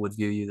other people would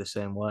view you the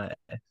same way.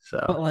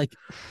 So But like,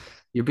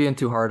 you're being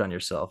too hard on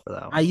yourself for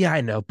that one. yeah,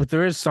 I know, but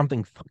there is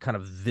something kind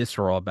of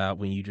visceral about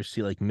when you just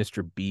see like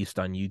Mr. Beast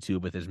on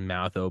YouTube with his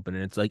mouth open,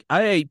 and it's like,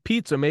 "I ate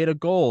pizza made of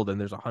gold," and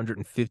there's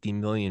 150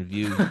 million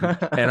views,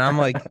 and I'm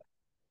like,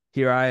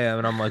 here I am,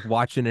 and I'm like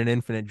watching an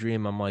Infinite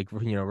Dream. I'm like,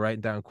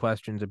 writing down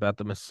questions about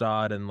the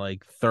Mossad and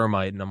like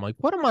thermite, and I'm like,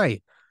 what am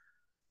I?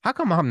 How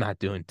come I'm not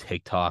doing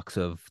TikToks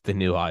of the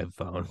new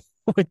iPhone?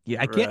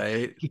 Yeah, I can't.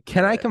 Right,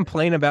 Can I right.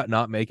 complain about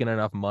not making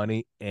enough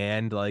money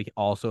and like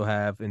also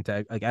have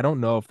integ like I don't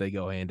know if they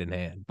go hand in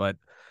hand, but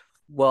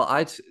Well,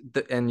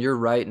 and you're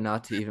right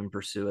not to even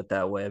pursue it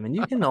that way. I mean,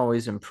 you can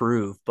always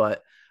improve,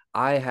 but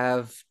I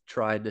have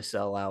tried to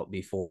sell out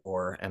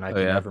before and I oh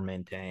could yeah, never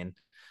maintain.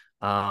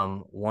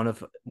 One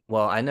of,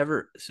 well, I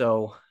never,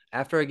 so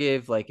after I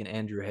gave like an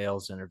Andrew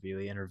Hales interview,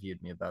 he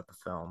interviewed me about the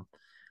film.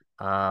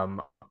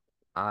 Um,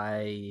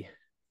 I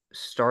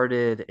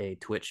started a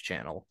Twitch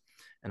channel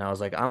and I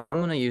was like, I'm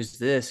going to use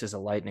this as a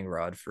lightning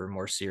rod for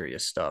more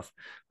serious stuff.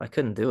 I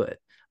couldn't do it.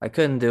 I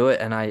couldn't do it.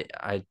 And I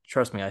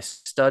trust me, I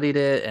studied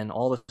it and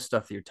all the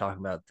stuff that you're talking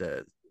about.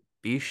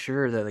 Be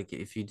sure that like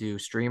if you do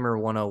streamer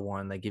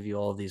 101, they give you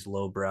all of these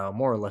lowbrow,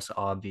 more or less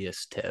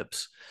obvious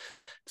tips.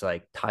 It's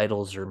like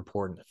titles are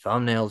important,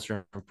 thumbnails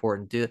are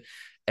important, dude.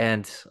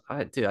 And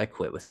I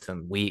quit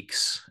within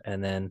weeks.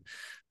 And then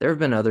there have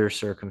been other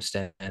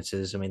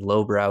circumstances. I mean,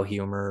 lowbrow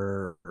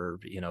humor or,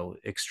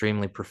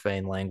 extremely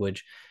profane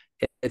language.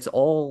 It's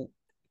all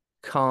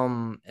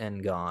come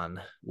and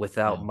gone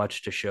without yeah,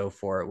 much to show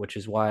for it, which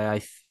is why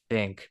I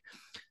think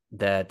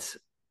that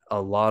a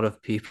lot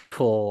of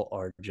people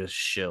are just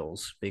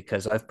shills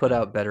because I've put yeah,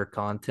 out better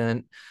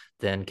content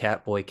than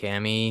Catboy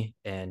Cammy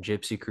and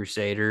Gypsy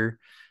Crusader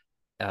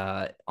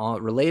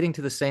relating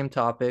to the same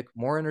topic,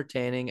 more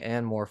entertaining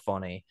and more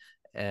funny.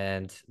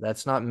 And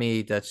that's not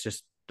me, that's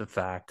just the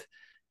fact.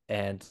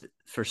 And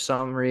for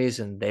some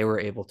reason, they were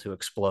able to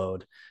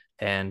explode.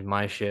 And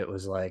my shit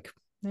was like,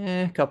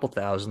 a couple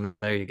thousand.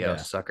 There you go, yeah,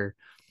 sucker.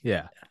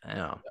 yeah. I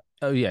know.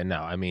 Oh yeah,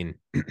 no, I mean,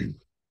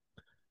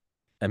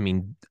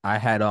 I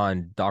had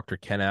on Dr.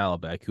 Ken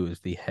Alabek, who is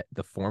the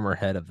former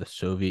head of the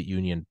Soviet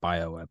Union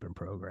bioweapon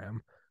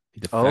program. He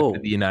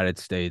defected the Oh, United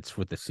States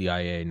with the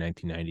CIA in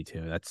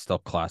 1992. That's still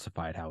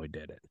classified how he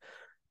did it.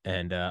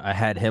 And I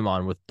had him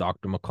on with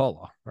Dr.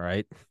 McCullough,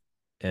 right?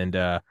 And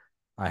I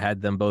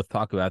had them both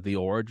talk about the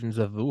origins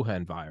of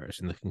Wuhan virus,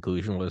 and the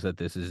conclusion was that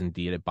this is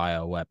indeed a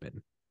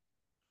bioweapon.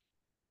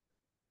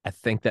 I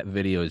think that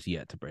video is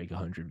yet to break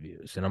 100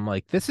 views, and I'm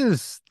like, this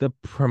is the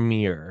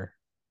premiere.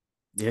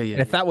 yeah, And yeah.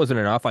 if that wasn't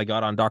enough, I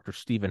got on Dr.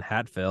 Stephen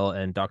Hatfill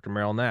and Dr.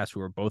 Merrill Nass, who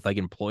were both like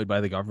employed by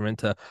the government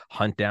to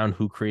hunt down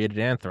who created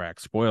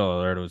anthrax. Spoiler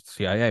alert, it was the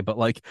CIA. But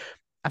like,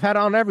 I've had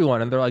on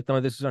everyone, and they're like, no,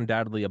 this is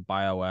undoubtedly a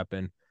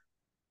bioweapon.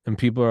 And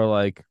people are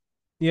like,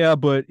 yeah,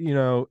 but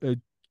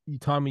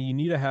Tommy, you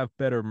need to have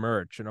better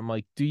merch. And I'm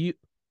like, do you?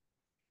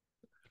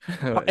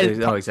 It's,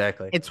 Oh,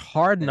 exactly. it's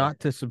hard Yeah. not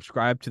to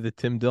subscribe to the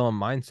Tim Dillon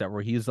mindset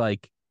where he's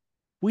like,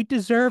 we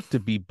deserve to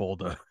be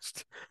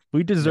bulldozed.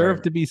 We deserve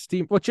Right. to be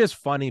steamed, which is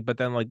funny. But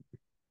then, like,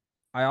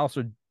 I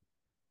also,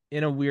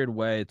 in a weird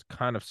way, it's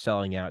kind of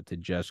selling out to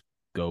just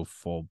go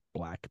full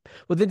black.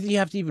 Well, then you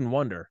have to even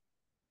wonder,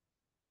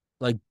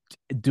 like,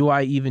 do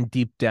I even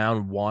deep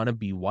down want to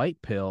be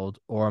white pilled,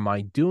 or am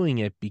I doing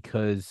it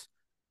because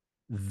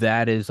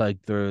that is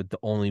like the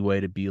only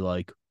way to be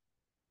like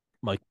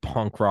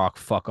punk rock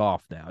fuck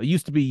off now. It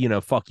used to be,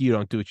 fuck you,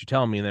 don't do what you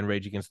tell me, and then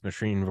Rage Against the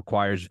Machine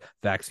requires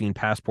vaccine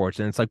passports.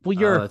 And it's like, well, Oh,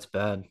 you're that's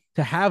bad.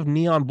 to have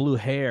neon blue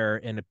hair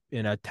and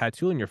a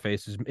tattoo on your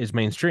face is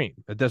mainstream.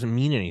 That doesn't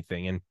mean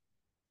anything. And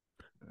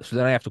so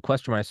then I have to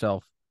question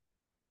myself,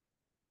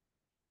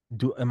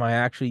 am I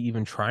actually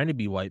even trying to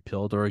be white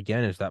pilled, or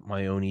again, is that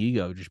my own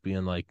ego just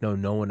being like, no,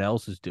 no one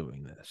else is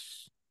doing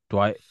this? Do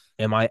I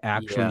am I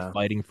actually Yeah.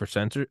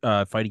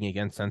 fighting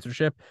against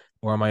censorship,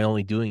 or am I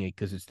only doing it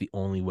because it's the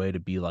only way to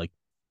be like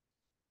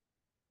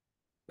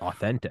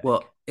authentic?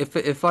 Well,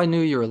 if I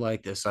knew you were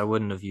like this, I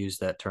wouldn't have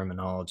used that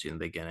terminology in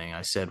the beginning.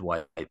 I said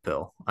white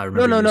pill. I No,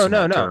 remember no, no, using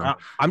no, that no. term.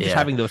 I'm just Yeah,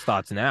 having those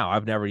thoughts now.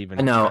 I've never I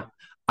even know.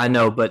 I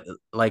know, but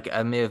like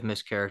I may have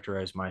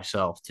mischaracterized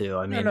myself too.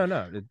 I no, mean, no,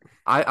 no.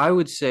 I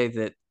would say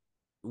that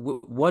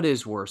what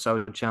is worse? I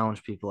would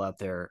challenge people out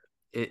there.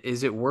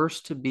 Is it worse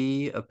to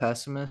be a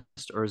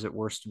pessimist or is it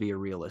worse to be a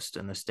realist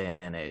in this day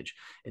and age?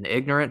 An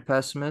ignorant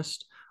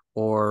pessimist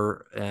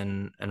or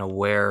an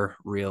aware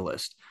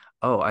realist?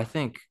 Oh, I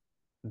think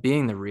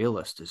being the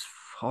realist is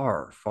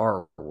far,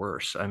 far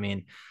worse. I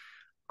mean,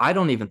 I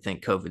don't even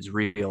think COVID's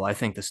real. I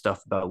think the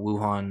stuff about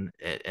Wuhan,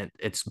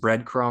 it's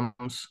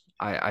breadcrumbs.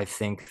 I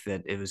think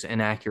that it was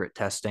inaccurate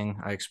testing.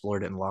 I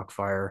explored it in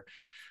Lockfire.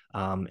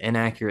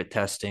 Inaccurate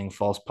testing,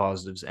 false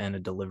positives, and a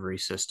delivery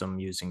system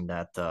using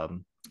that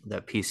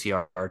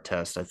PCR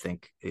test. I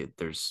think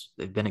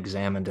they've been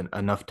examined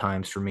enough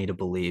times for me to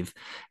believe,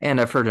 and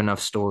I've heard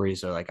enough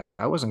stories. Are like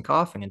I wasn't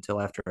coughing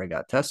until after I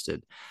got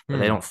tested, but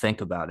they Hmm. don't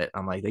think about it.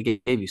 I'm like they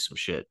gave you some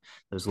shit.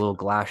 Those little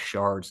glass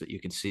shards that you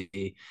can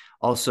see.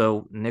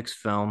 Also, Nick's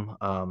film.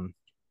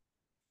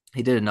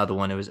 He did another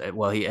one. It was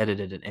well, he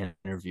edited an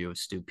interview with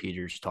Stu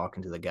Peters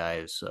talking to the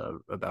guys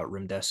about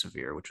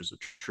remdesivir, which was a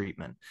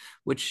treatment,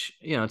 which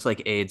it's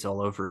like AIDS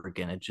all over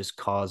again. It just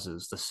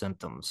causes the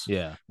symptoms.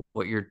 Yeah.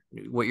 What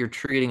you're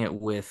treating it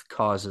with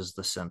causes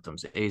the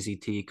symptoms.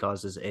 AZT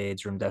causes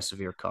AIDS.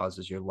 Remdesivir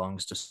causes your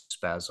lungs to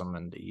spasm,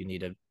 and you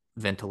need a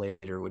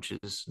ventilator, which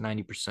is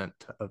 90%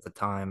 of the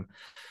time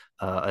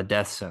a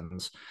death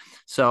sentence.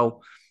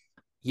 So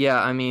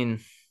yeah, I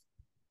mean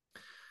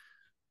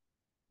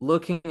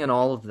looking at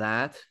all of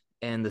that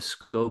and the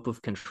scope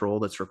of control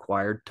that's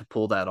required to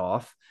pull that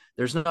off,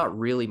 there's not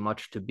really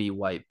much to be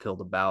white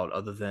pilled about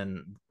other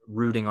than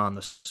rooting on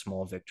the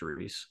small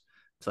victories.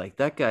 It's like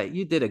that guy,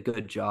 you did a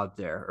good job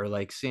there, or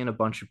like seeing a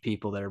bunch of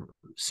people that are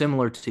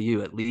similar to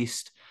you. At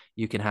least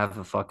you can have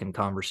a fucking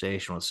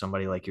conversation with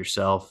somebody like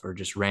yourself, or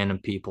just random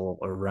people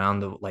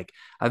around the like.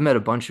 I've met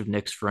a bunch of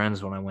Nick's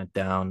friends when I went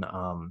down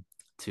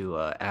to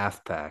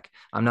AFPAC.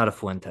 I'm not a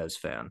Fuentes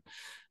fan.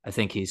 I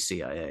think he's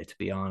CIA, to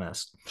be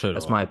honest. So do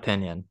That's I. my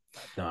opinion.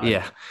 No,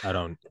 Yeah. I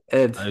don't.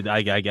 And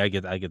I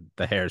get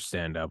the hairs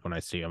stand up when I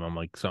see him. I'm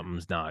like,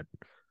 something's not.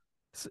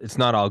 It's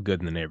not all good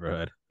in the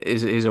neighborhood.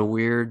 is a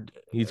weird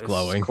He's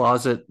glowing.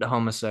 closet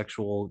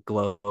homosexual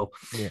glow.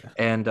 Yeah.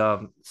 And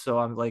so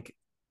I'm like,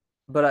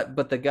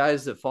 but the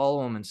guys that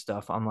follow him and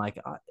stuff, I'm like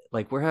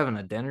we're having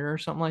a dinner or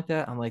something like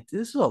that. I'm like,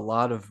 this is a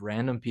lot of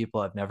random people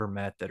I've never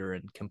met that are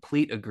in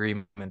complete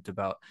agreement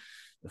about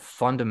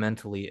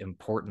fundamentally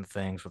important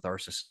things with our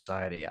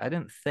society. I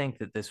didn't think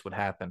that this would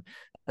happen.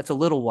 That's a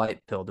little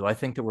white pill. Do I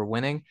think that we're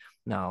winning?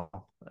 No.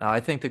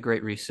 I think the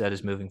Great Reset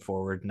is moving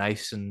forward,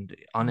 nice and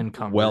Well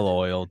unencumbered.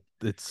 oiled.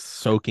 It's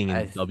soaking in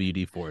I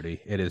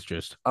WD-40. It is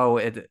just. oh,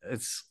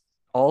 it's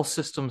all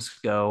systems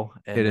go,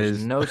 It and there's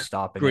is no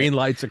stopping green it.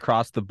 lights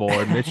across the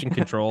board. Mission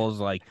controls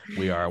like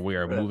we are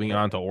moving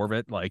on to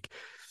orbit. Like,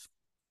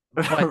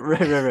 Right, but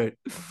right.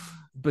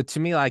 but to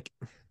me, like,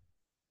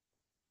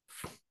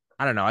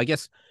 I don't know. I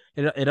guess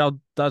it all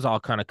does all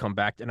kind of come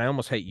back, and I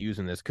almost hate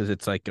using this because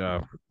it's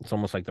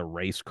almost like the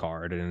race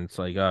card, and it's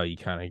like, oh, you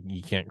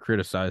can't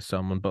criticize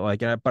someone, but like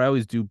but I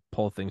always do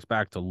pull things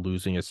back to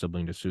losing a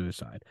sibling to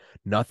suicide.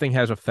 Nothing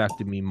has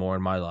affected me more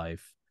in my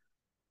life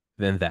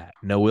than that.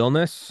 No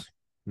illness,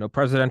 no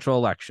presidential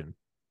election,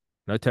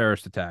 no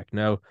terrorist attack,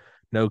 no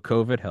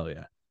COVID, hell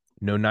yeah,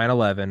 no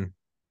 9/11,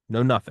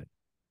 no nothing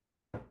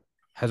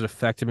has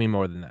affected me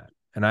more than that.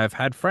 And I've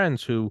had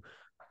friends who,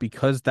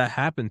 because that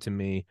happened to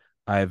me,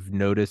 I've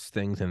noticed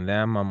things in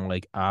them. I'm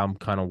like, I'm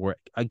kind of worried.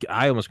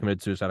 I almost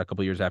committed suicide a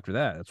couple years after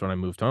that. That's when I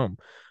moved home.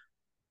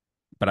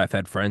 But I've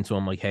had friends who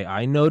I'm like, hey,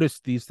 I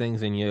noticed these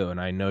things in you,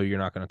 and I know you're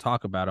not going to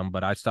talk about them,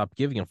 but I stopped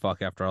giving a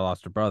fuck after I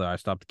lost a brother. I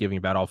stopped giving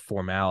about all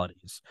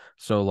formalities.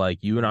 So, like,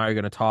 you and I are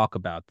going to talk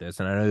about this,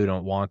 and I know you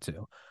don't want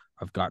to.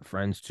 I've got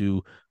friends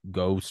to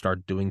go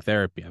start doing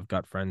therapy. I've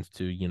got friends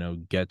to,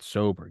 get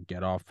sober,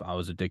 get off. I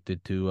was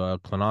addicted to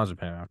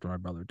clonazepam after my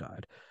brother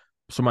died.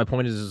 So my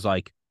point is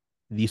like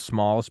these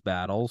smallest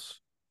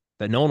battles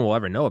that no one will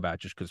ever know about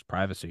just because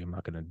privacy. I'm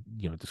not going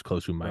to,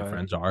 disclose who my Right,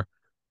 friends are.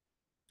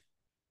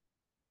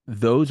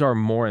 Those are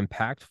more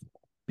impactful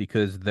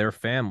because their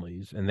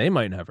families, and they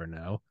might never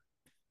know,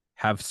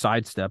 have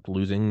sidestepped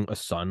losing a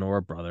son or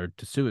a brother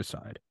to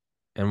suicide.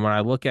 And when I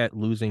look at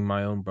losing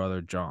my own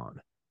brother,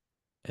 John,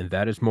 and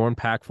that is more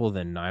impactful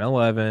than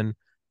 9/11,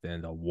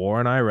 than the war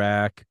in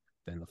Iraq,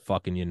 than the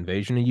fucking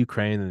invasion of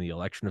Ukraine, than the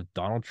election of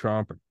Donald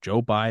Trump or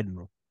Joe Biden,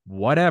 or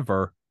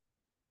whatever,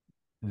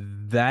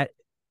 that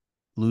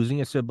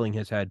losing a sibling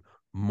has had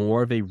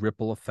more of a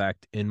ripple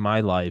effect in my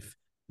life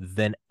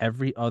than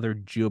every other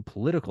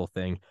geopolitical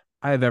thing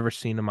I have ever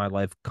seen in my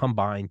life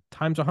combined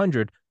times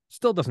 100.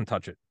 Still doesn't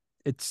touch it.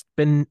 It's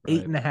been eight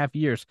right. and a half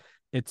years.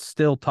 It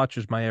still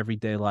touches my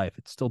everyday life.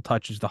 It still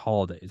touches the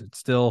holidays. It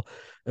still,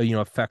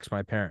 affects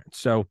my parents.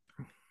 So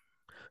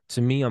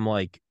to me, I'm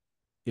like,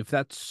 if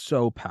that's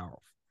so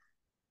powerful,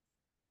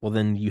 well,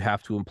 then you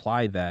have to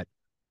imply that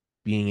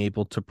being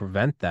able to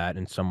prevent that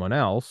in someone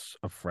else,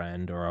 a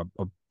friend or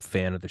a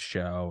fan of the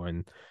show,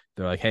 and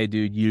they're like, "Hey,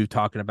 dude, you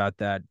talking about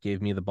that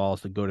gave me the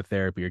balls to go to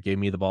therapy, or gave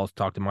me the balls to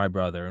talk to my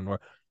brother,"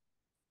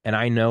 and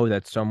I know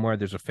that somewhere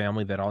there's a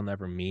family that I'll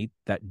never meet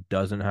that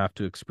doesn't have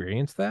to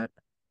experience that.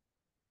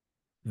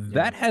 Yeah,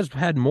 That has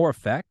had more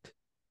effect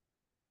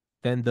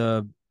than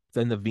the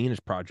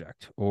Venus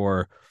Project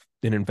or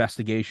an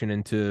investigation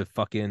into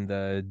fucking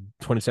the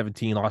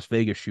 2017 Las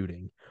Vegas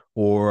shooting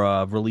or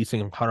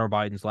releasing Hunter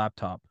Biden's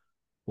laptop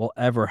will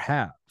ever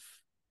have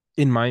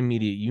in my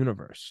immediate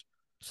universe.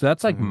 So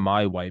that's like mm-hmm.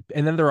 my white.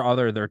 And then there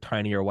are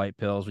tinier white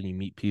pills when you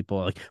meet people.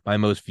 Like my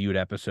most viewed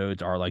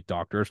episodes are like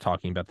doctors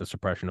talking about the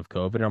suppression of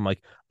COVID. And I'm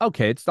like,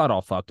 okay, it's not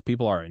all fucked.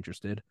 People are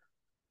interested.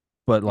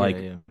 But Yeah, like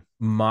yeah,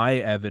 my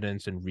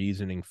evidence and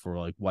reasoning for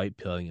like white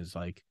pilling is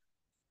like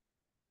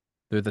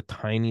they're the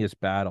tiniest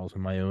battles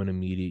in my own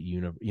immediate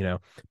universe.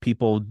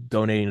 People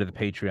donating to the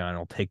Patreon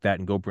will take that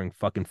and go bring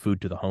fucking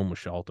food to the homeless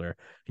shelter.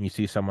 And you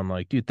see someone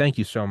like, dude, thank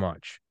you so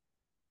much.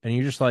 And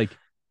you're just like,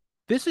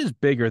 this is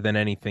bigger than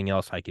anything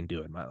else I can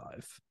do in my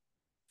life.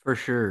 for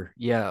sure.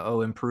 Yeah.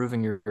 Oh,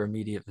 improving your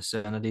immediate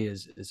vicinity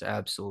is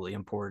absolutely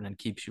important and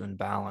keeps you in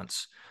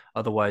balance.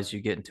 Otherwise,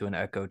 you get into an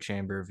echo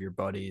chamber of your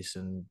buddies,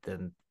 and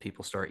then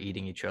people start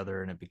eating each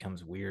other, and it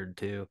becomes weird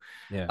too.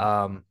 Yeah.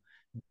 Um,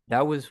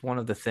 that was one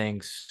of the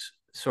things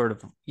sort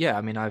of, yeah,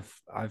 I mean,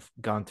 I've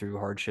gone through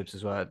hardships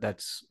as well.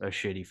 That's a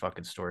shitty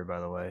fucking story, by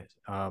the way.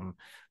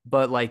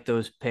 But like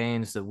those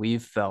pains that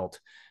we've felt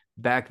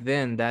back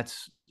then,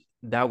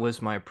 that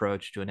was my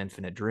approach to an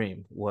infinite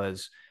dream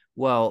was,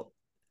 well,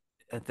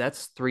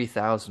 that's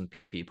 3,000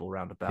 people Yeah,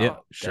 roundabout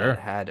that sure.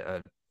 had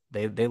a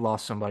they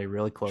lost somebody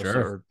really close,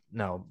 Sure. or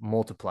no,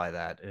 multiply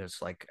that.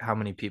 It's like how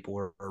many people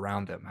were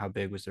around them, how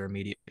big was their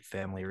immediate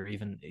family, or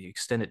even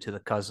extend it to the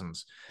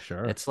cousins.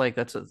 Sure. It's like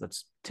that's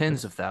tens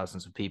It's of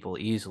thousands of people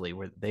easily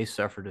where they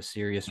suffered a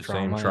serious the same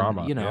trauma and,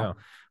 trauma. Yeah.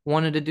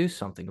 wanted to do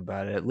something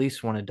about it, at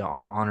least wanted to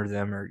honor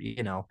them, or,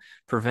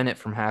 prevent it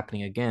from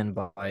happening again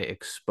by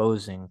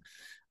exposing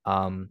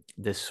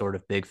this sort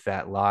of big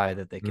fat lie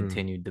that they Mm.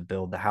 continued to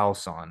build the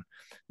house on.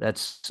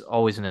 That's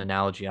always an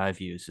analogy I've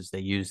used, is they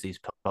use these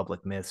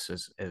public myths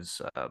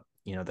as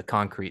the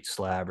concrete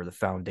slab or the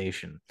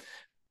foundation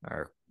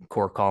or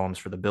core columns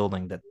for the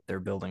building that they're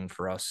building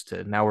for us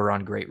to. Now we're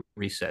on great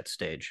reset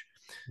stage.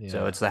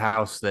 So Yeah. it's the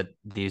house that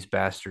these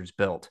bastards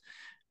built.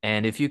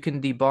 And if you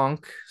can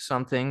debunk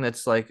something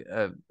that's like,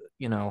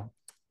 you know,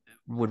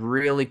 would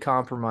really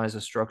compromise the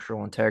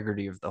structural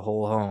integrity of the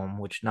whole home,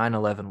 which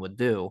 9/11 would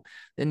do,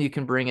 then you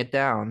can bring it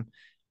down.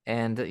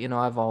 And,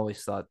 I've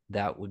always thought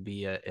that would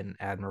be an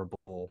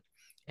admirable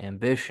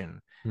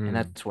ambition. And Mm.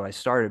 that's what I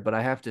started. But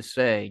I have to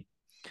say,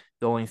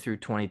 going through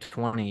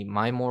 2020,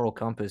 my moral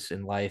compass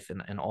in life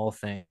and all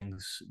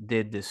things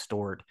did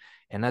distort.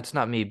 And that's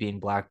not me being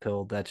black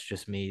pilled. That's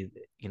just me,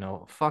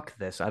 fuck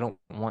this. I don't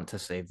want to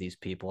save these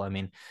people. I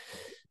mean,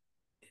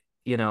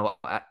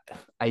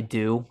 I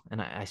do,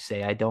 and I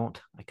say I don't.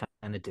 I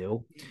kind of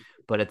do,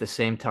 but at the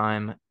same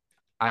time,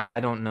 I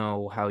don't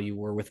know how you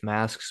were with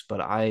masks,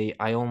 but I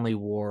only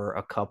wore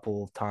a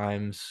couple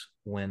times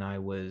when I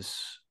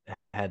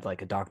had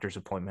like a doctor's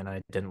appointment.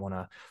 I didn't want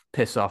to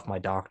piss off my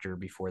doctor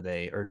before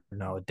or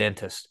no, a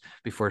dentist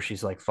before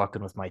she's like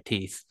fucking with my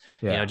teeth.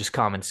 Yeah. Just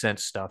common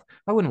sense stuff.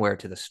 I wouldn't wear it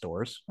to the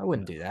stores. I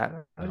wouldn't No. do that.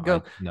 No, I'd I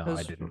go no, I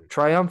as didn't.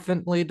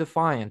 triumphantly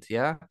defiant.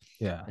 Yeah.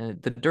 Yeah.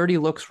 And the dirty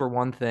looks were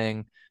one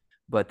thing,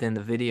 but then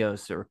the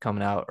videos that were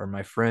coming out, or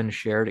my friends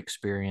shared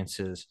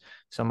experiences.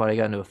 Somebody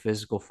got into a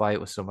physical fight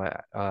with somebody.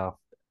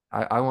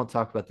 I won't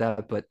talk about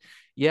that, but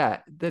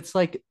yeah, that's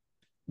like,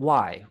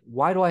 why?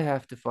 Why do I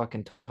have to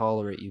fucking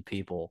tolerate you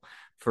people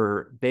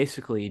for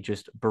basically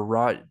just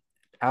barrage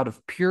out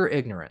of pure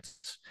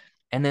ignorance?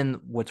 And then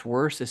what's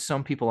worse is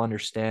some people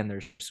understand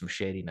there's some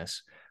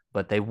shadiness,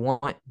 but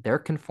they're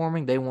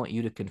conforming. They want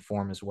you to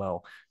conform as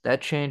well.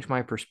 That changed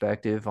my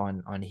perspective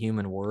on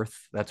human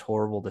worth. That's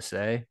horrible to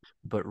say,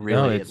 but No,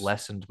 really it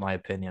lessened my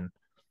opinion.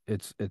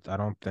 it's I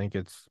don't think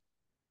it's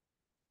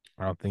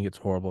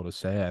horrible to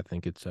say. I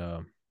think it's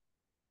a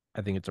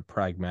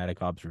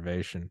pragmatic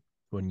observation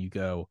when you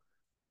go,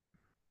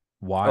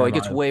 why Oh, it am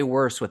gets I way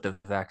worse with the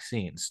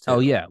vaccines Oh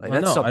too. yeah. Like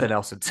Well that's no, something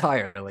else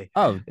entirely,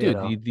 oh you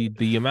dude, know.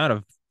 the amount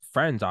of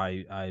friends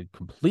I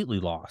completely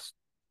lost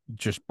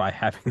just by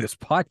having this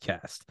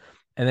podcast.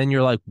 And then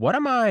you're like, what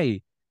am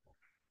I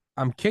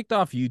I'm kicked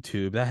off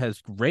YouTube. That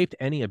has raped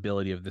any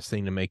ability of this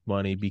thing to make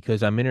money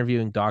because I'm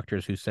interviewing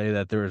doctors who say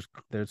that there's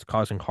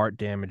causing heart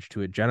damage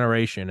to a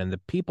generation, and the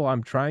people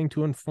I'm trying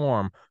to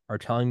inform are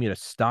telling me to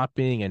stop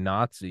being a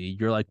Nazi.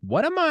 You're like, Hmm.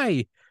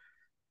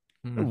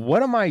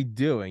 what am I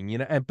doing?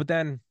 And but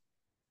then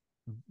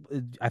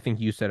I think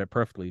you said it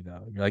perfectly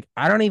though. You're like,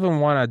 I don't even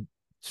want to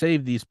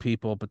save these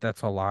people, but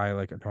that's a lie.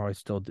 Like, no, I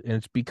still do. And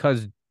it's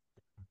because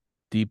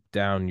deep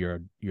down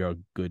you're a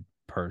good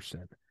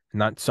person.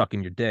 Not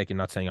sucking your dick and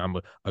not saying I'm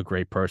a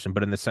great person,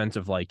 but in the sense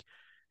of like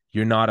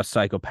you're not a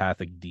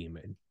psychopathic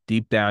demon.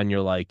 Deep down, you're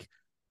like,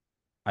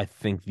 I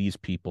think these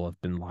people have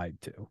been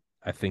lied to.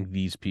 I think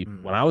these people,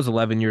 when Hmm. I was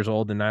 11 years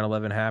old and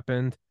 9/11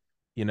 happened,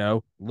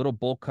 little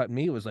bull cut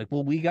me was like,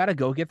 well, we got to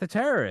go get the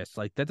terrorists.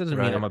 Like, that doesn't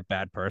mean I'm Right. a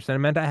bad person. It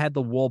meant I had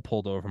the wool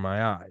pulled over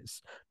my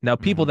eyes. Now,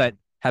 people Hmm. that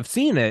have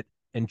seen it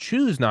and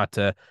choose not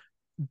to,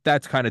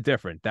 that's kind of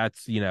different.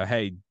 That's,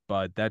 hey,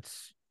 bud,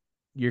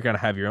 you're going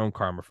to have your own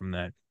karma from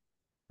that.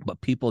 But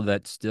people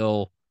that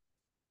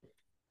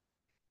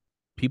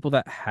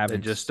They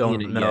haven't just seen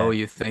don't it know yet,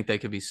 you think they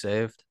could be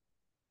saved.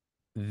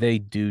 they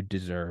do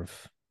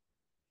deserve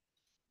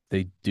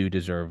they do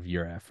deserve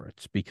your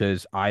efforts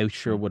because I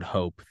sure Hmm. would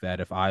hope that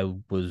if I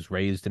was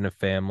raised in a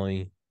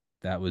family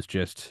that was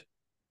just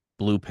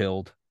blue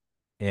pilled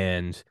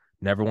and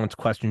never once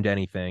questioned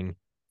anything,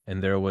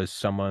 and there was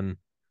someone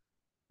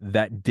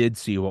that did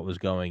see what was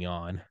going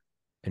on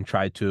and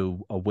tried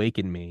to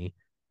awaken me,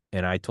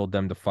 and I told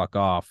them to fuck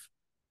off,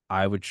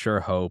 I would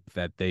sure hope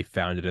that they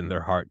found it in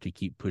their heart to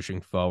keep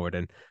pushing forward.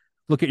 And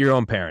look at your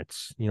own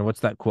parents. What's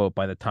that quote?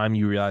 By the time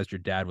you realized your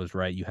dad was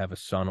right, you have a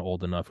son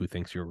old enough who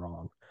thinks you're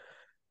wrong.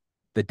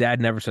 The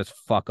dad never says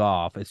fuck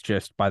off. It's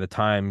just by the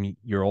time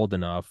you're old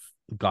enough,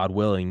 God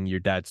willing, your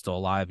dad's still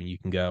alive and you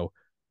can go,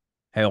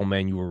 hey, old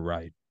man, you were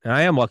right. And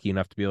I am lucky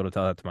enough to be able to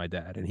tell that to my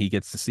dad, and he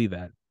gets to see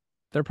that.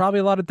 There are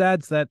probably a lot of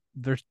dads that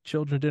their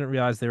children didn't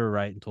realize they were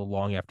right until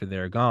long after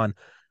they're gone,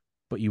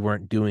 but you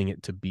weren't doing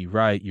it to be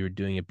right. You were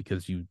doing it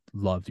because you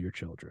loved your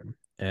children.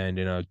 And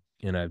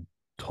in a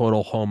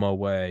total homo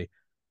way,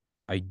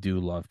 I do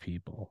love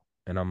people.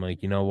 And I'm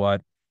like, you know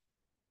what?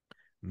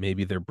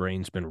 Maybe their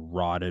brain's been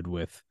rotted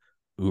with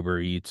Uber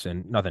Eats,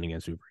 and nothing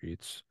against Uber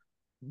Eats,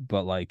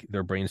 but like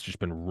their brain's just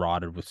been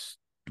rotted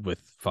with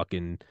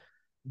fucking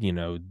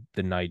the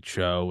Night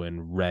Show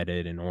and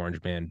Reddit and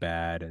Orange Man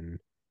Bad and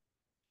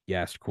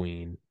Yes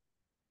Queen.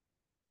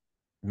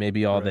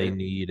 Maybe all they Right.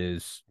 need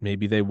is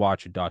maybe they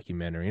watch a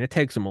documentary and it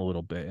takes them a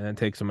little bit and it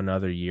takes them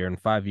another year. And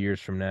 5 years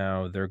from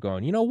now, they're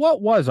going, you know,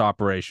 what was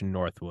Operation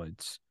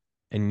Northwoods?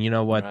 And you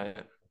know what? Right.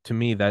 To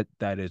me, that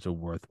is a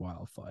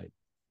worthwhile fight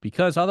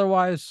because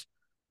otherwise,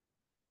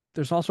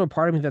 there's also a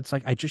part of me that's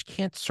like, I just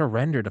can't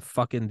surrender to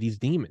fucking these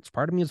demons.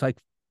 Part of me is like,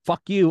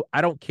 fuck you.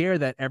 I don't care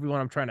that everyone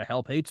I'm trying to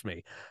help hates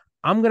me.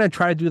 I'm going to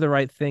try to do the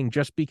right thing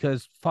just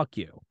because fuck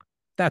you.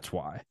 That's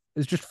why.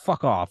 It's just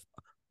fuck off.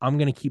 I'm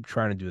going to keep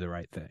trying to do the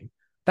right thing.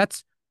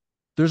 That's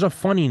There's a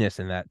funniness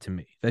in that to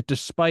me that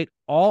despite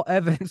all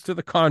evidence to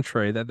the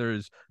contrary that there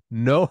is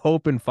no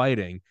hope in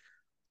fighting,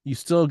 you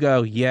still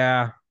go,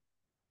 yeah,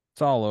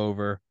 it's all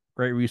over.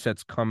 Great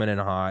Reset's coming in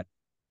hot.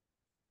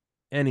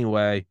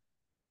 Anyway,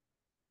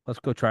 let's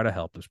go try to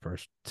help this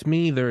person. To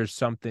me, there is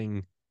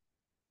something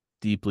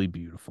deeply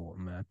beautiful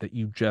in that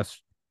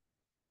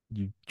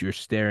you're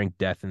staring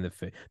death in the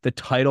face. The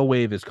tidal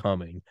wave is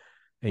coming,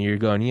 and you're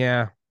going,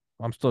 yeah,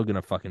 I'm still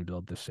gonna fucking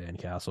build this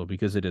sandcastle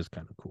because it is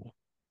kind of cool.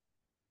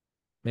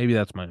 Maybe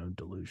that's my own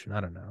delusion. I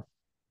don't know.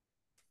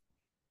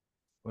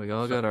 We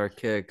all So, got our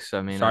kicks.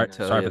 I mean, I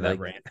tell sorry you, for that like,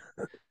 rant.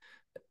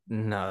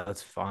 no,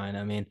 that's fine.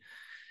 I mean,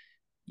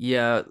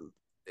 yeah,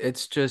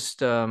 it's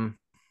just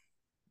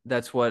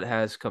that's what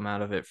has come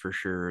out of it for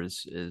sure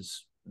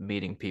is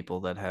meeting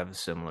people that have a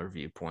similar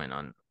viewpoint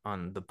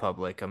on the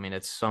public. I mean,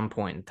 at some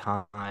point in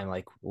time,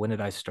 like when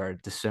did I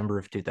start? December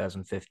of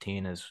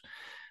 2015 is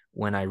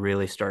when I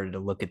really started to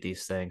look at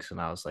these things and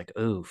I was like,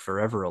 "Ooh,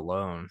 forever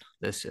alone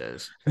this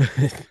is."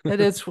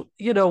 And it's,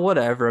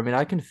 whatever. I mean,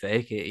 I can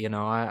fake it.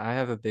 I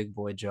have a big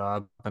boy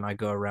job and I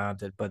go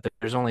around it, but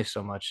there's only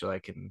so much that I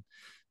can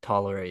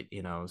tolerate.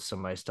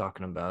 Somebody's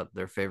talking about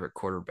their favorite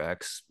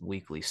quarterback's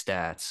weekly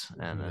stats.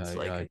 And it's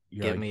like,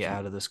 get me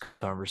out of this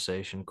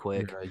conversation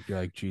quick. you're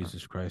like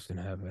Jesus Christ in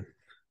heaven.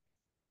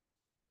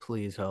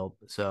 Please help.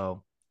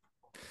 So,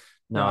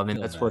 No, no, I I mean,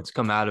 feel that's that. what's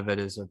come out of it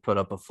is I put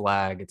up a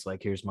flag. It's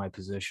like, here's my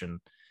position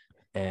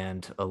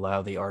and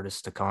allow the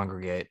artists to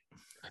congregate.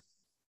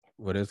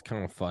 What is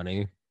kind of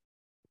funny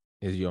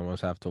is you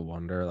almost have to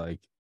wonder, like,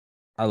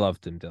 I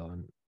love Tim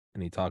Dillon,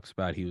 and he talks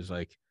about he was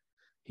like,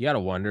 you got to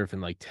wonder if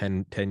in like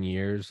ten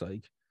years,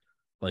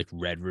 like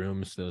red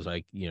rooms, those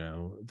like,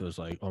 those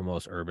like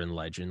almost urban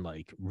legend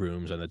like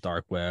rooms on the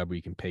dark web where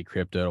you can pay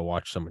crypto to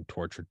watch someone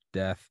tortured to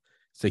death.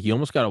 It's like you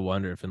almost got to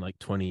wonder if in like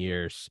 20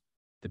 years,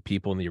 the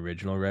people in the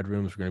original red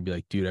rooms are going to be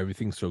like, dude,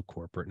 everything's so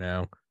corporate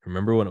now.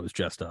 Remember when it was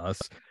just us?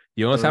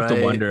 You almost have to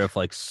Right. wonder if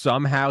like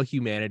somehow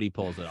humanity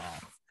pulls it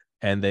off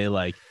and they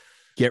like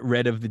get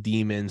rid of the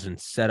demons and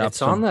set up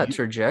It's on some. that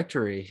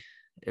trajectory.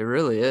 It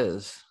really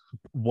is.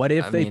 What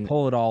if I they mean,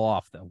 pull it all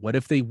off though? What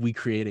if we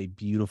create a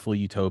beautiful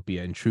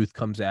utopia and truth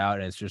comes out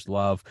and it's just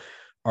love?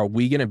 Are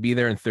we gonna be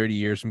there in 30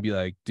 years and be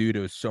like, dude,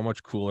 it was so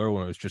much cooler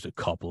when it was just a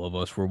couple of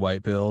us were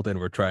white pilled and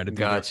we're trying to do the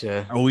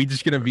gotcha. are we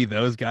just gonna be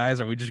those guys?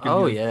 Are we just gonna be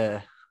Oh like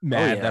yeah. Oh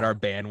mad that yeah. our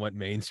band went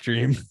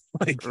mainstream?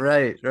 Like,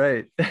 Right,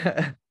 right.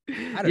 I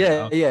don't Yeah,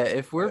 know. yeah.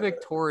 If we're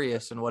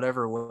victorious in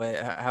whatever way,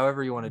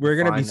 however you want to We're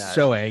gonna be define that,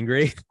 so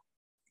angry.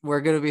 we're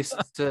gonna be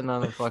sitting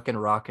on the fucking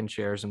rocking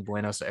chairs in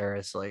Buenos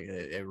Aires. Like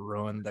it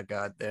ruined the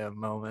goddamn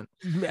moment.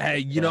 Hey,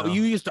 You know?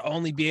 you used to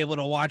only be able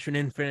to watch an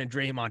Infinite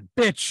Dream on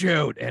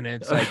BitChute, and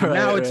it's like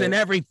now Right, it's in right.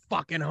 every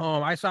fucking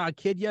home. I saw a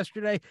kid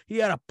yesterday; he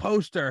had a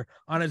poster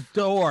on his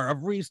door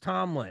of Reese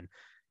Tomlin.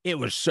 It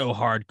was so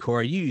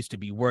hardcore. You used to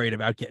be worried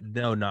about getting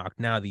no knock.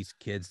 Now these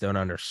kids don't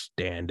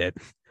understand it.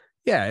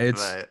 Yeah,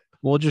 Right.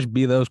 we'll just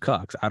be those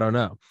cucks. I don't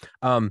know.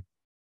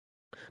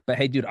 But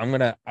hey, dude,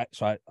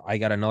 I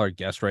got another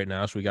guest right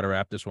now, so we got to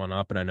wrap this one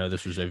up. And I know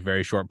this was a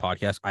very short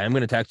podcast. I am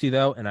gonna text you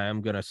though, and I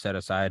am gonna set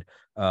aside,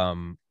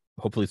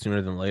 hopefully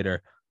sooner than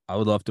later. I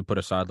would love to put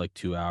aside like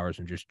 2 hours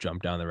and just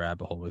jump down the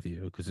rabbit hole with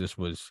you because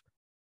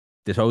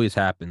this always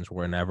happens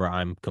whenever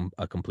I'm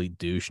a complete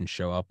douche and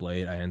show up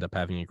late. I end up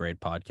having a great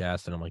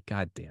podcast, and I'm like,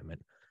 God damn it.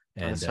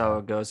 And That's how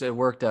it goes. It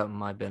worked out in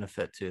my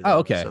benefit too, oh, though.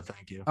 okay, So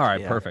thank you. all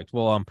right, Yeah. perfect.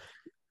 Well,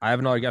 I have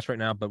another guest right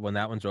now, but when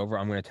that one's over,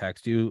 I'm going to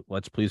text you.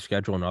 Let's please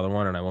schedule another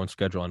one, and I won't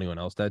schedule anyone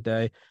else that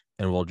day,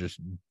 and we'll just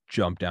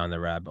jump down the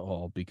rabbit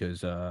hole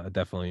because I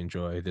definitely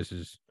enjoy this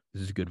is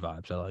good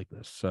vibes. I like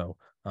this. So,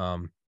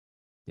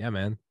 yeah,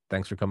 man,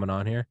 thanks for coming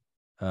on here.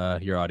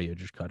 Your audio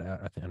just cut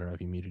out. I don't know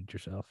if you muted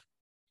yourself.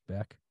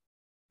 Back.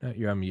 No,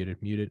 you're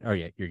unmuted. Muted. Oh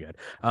yeah, you're good.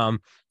 All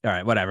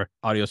right, whatever.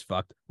 Audio's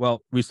fucked.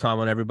 Well, Reese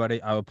Tomlin, everybody.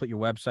 I will put your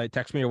website.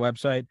 Text me your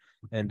website,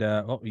 and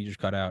oh, you just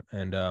cut out.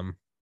 And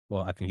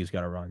well, I think he's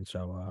got to run.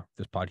 So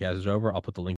this podcast is over. I'll put the link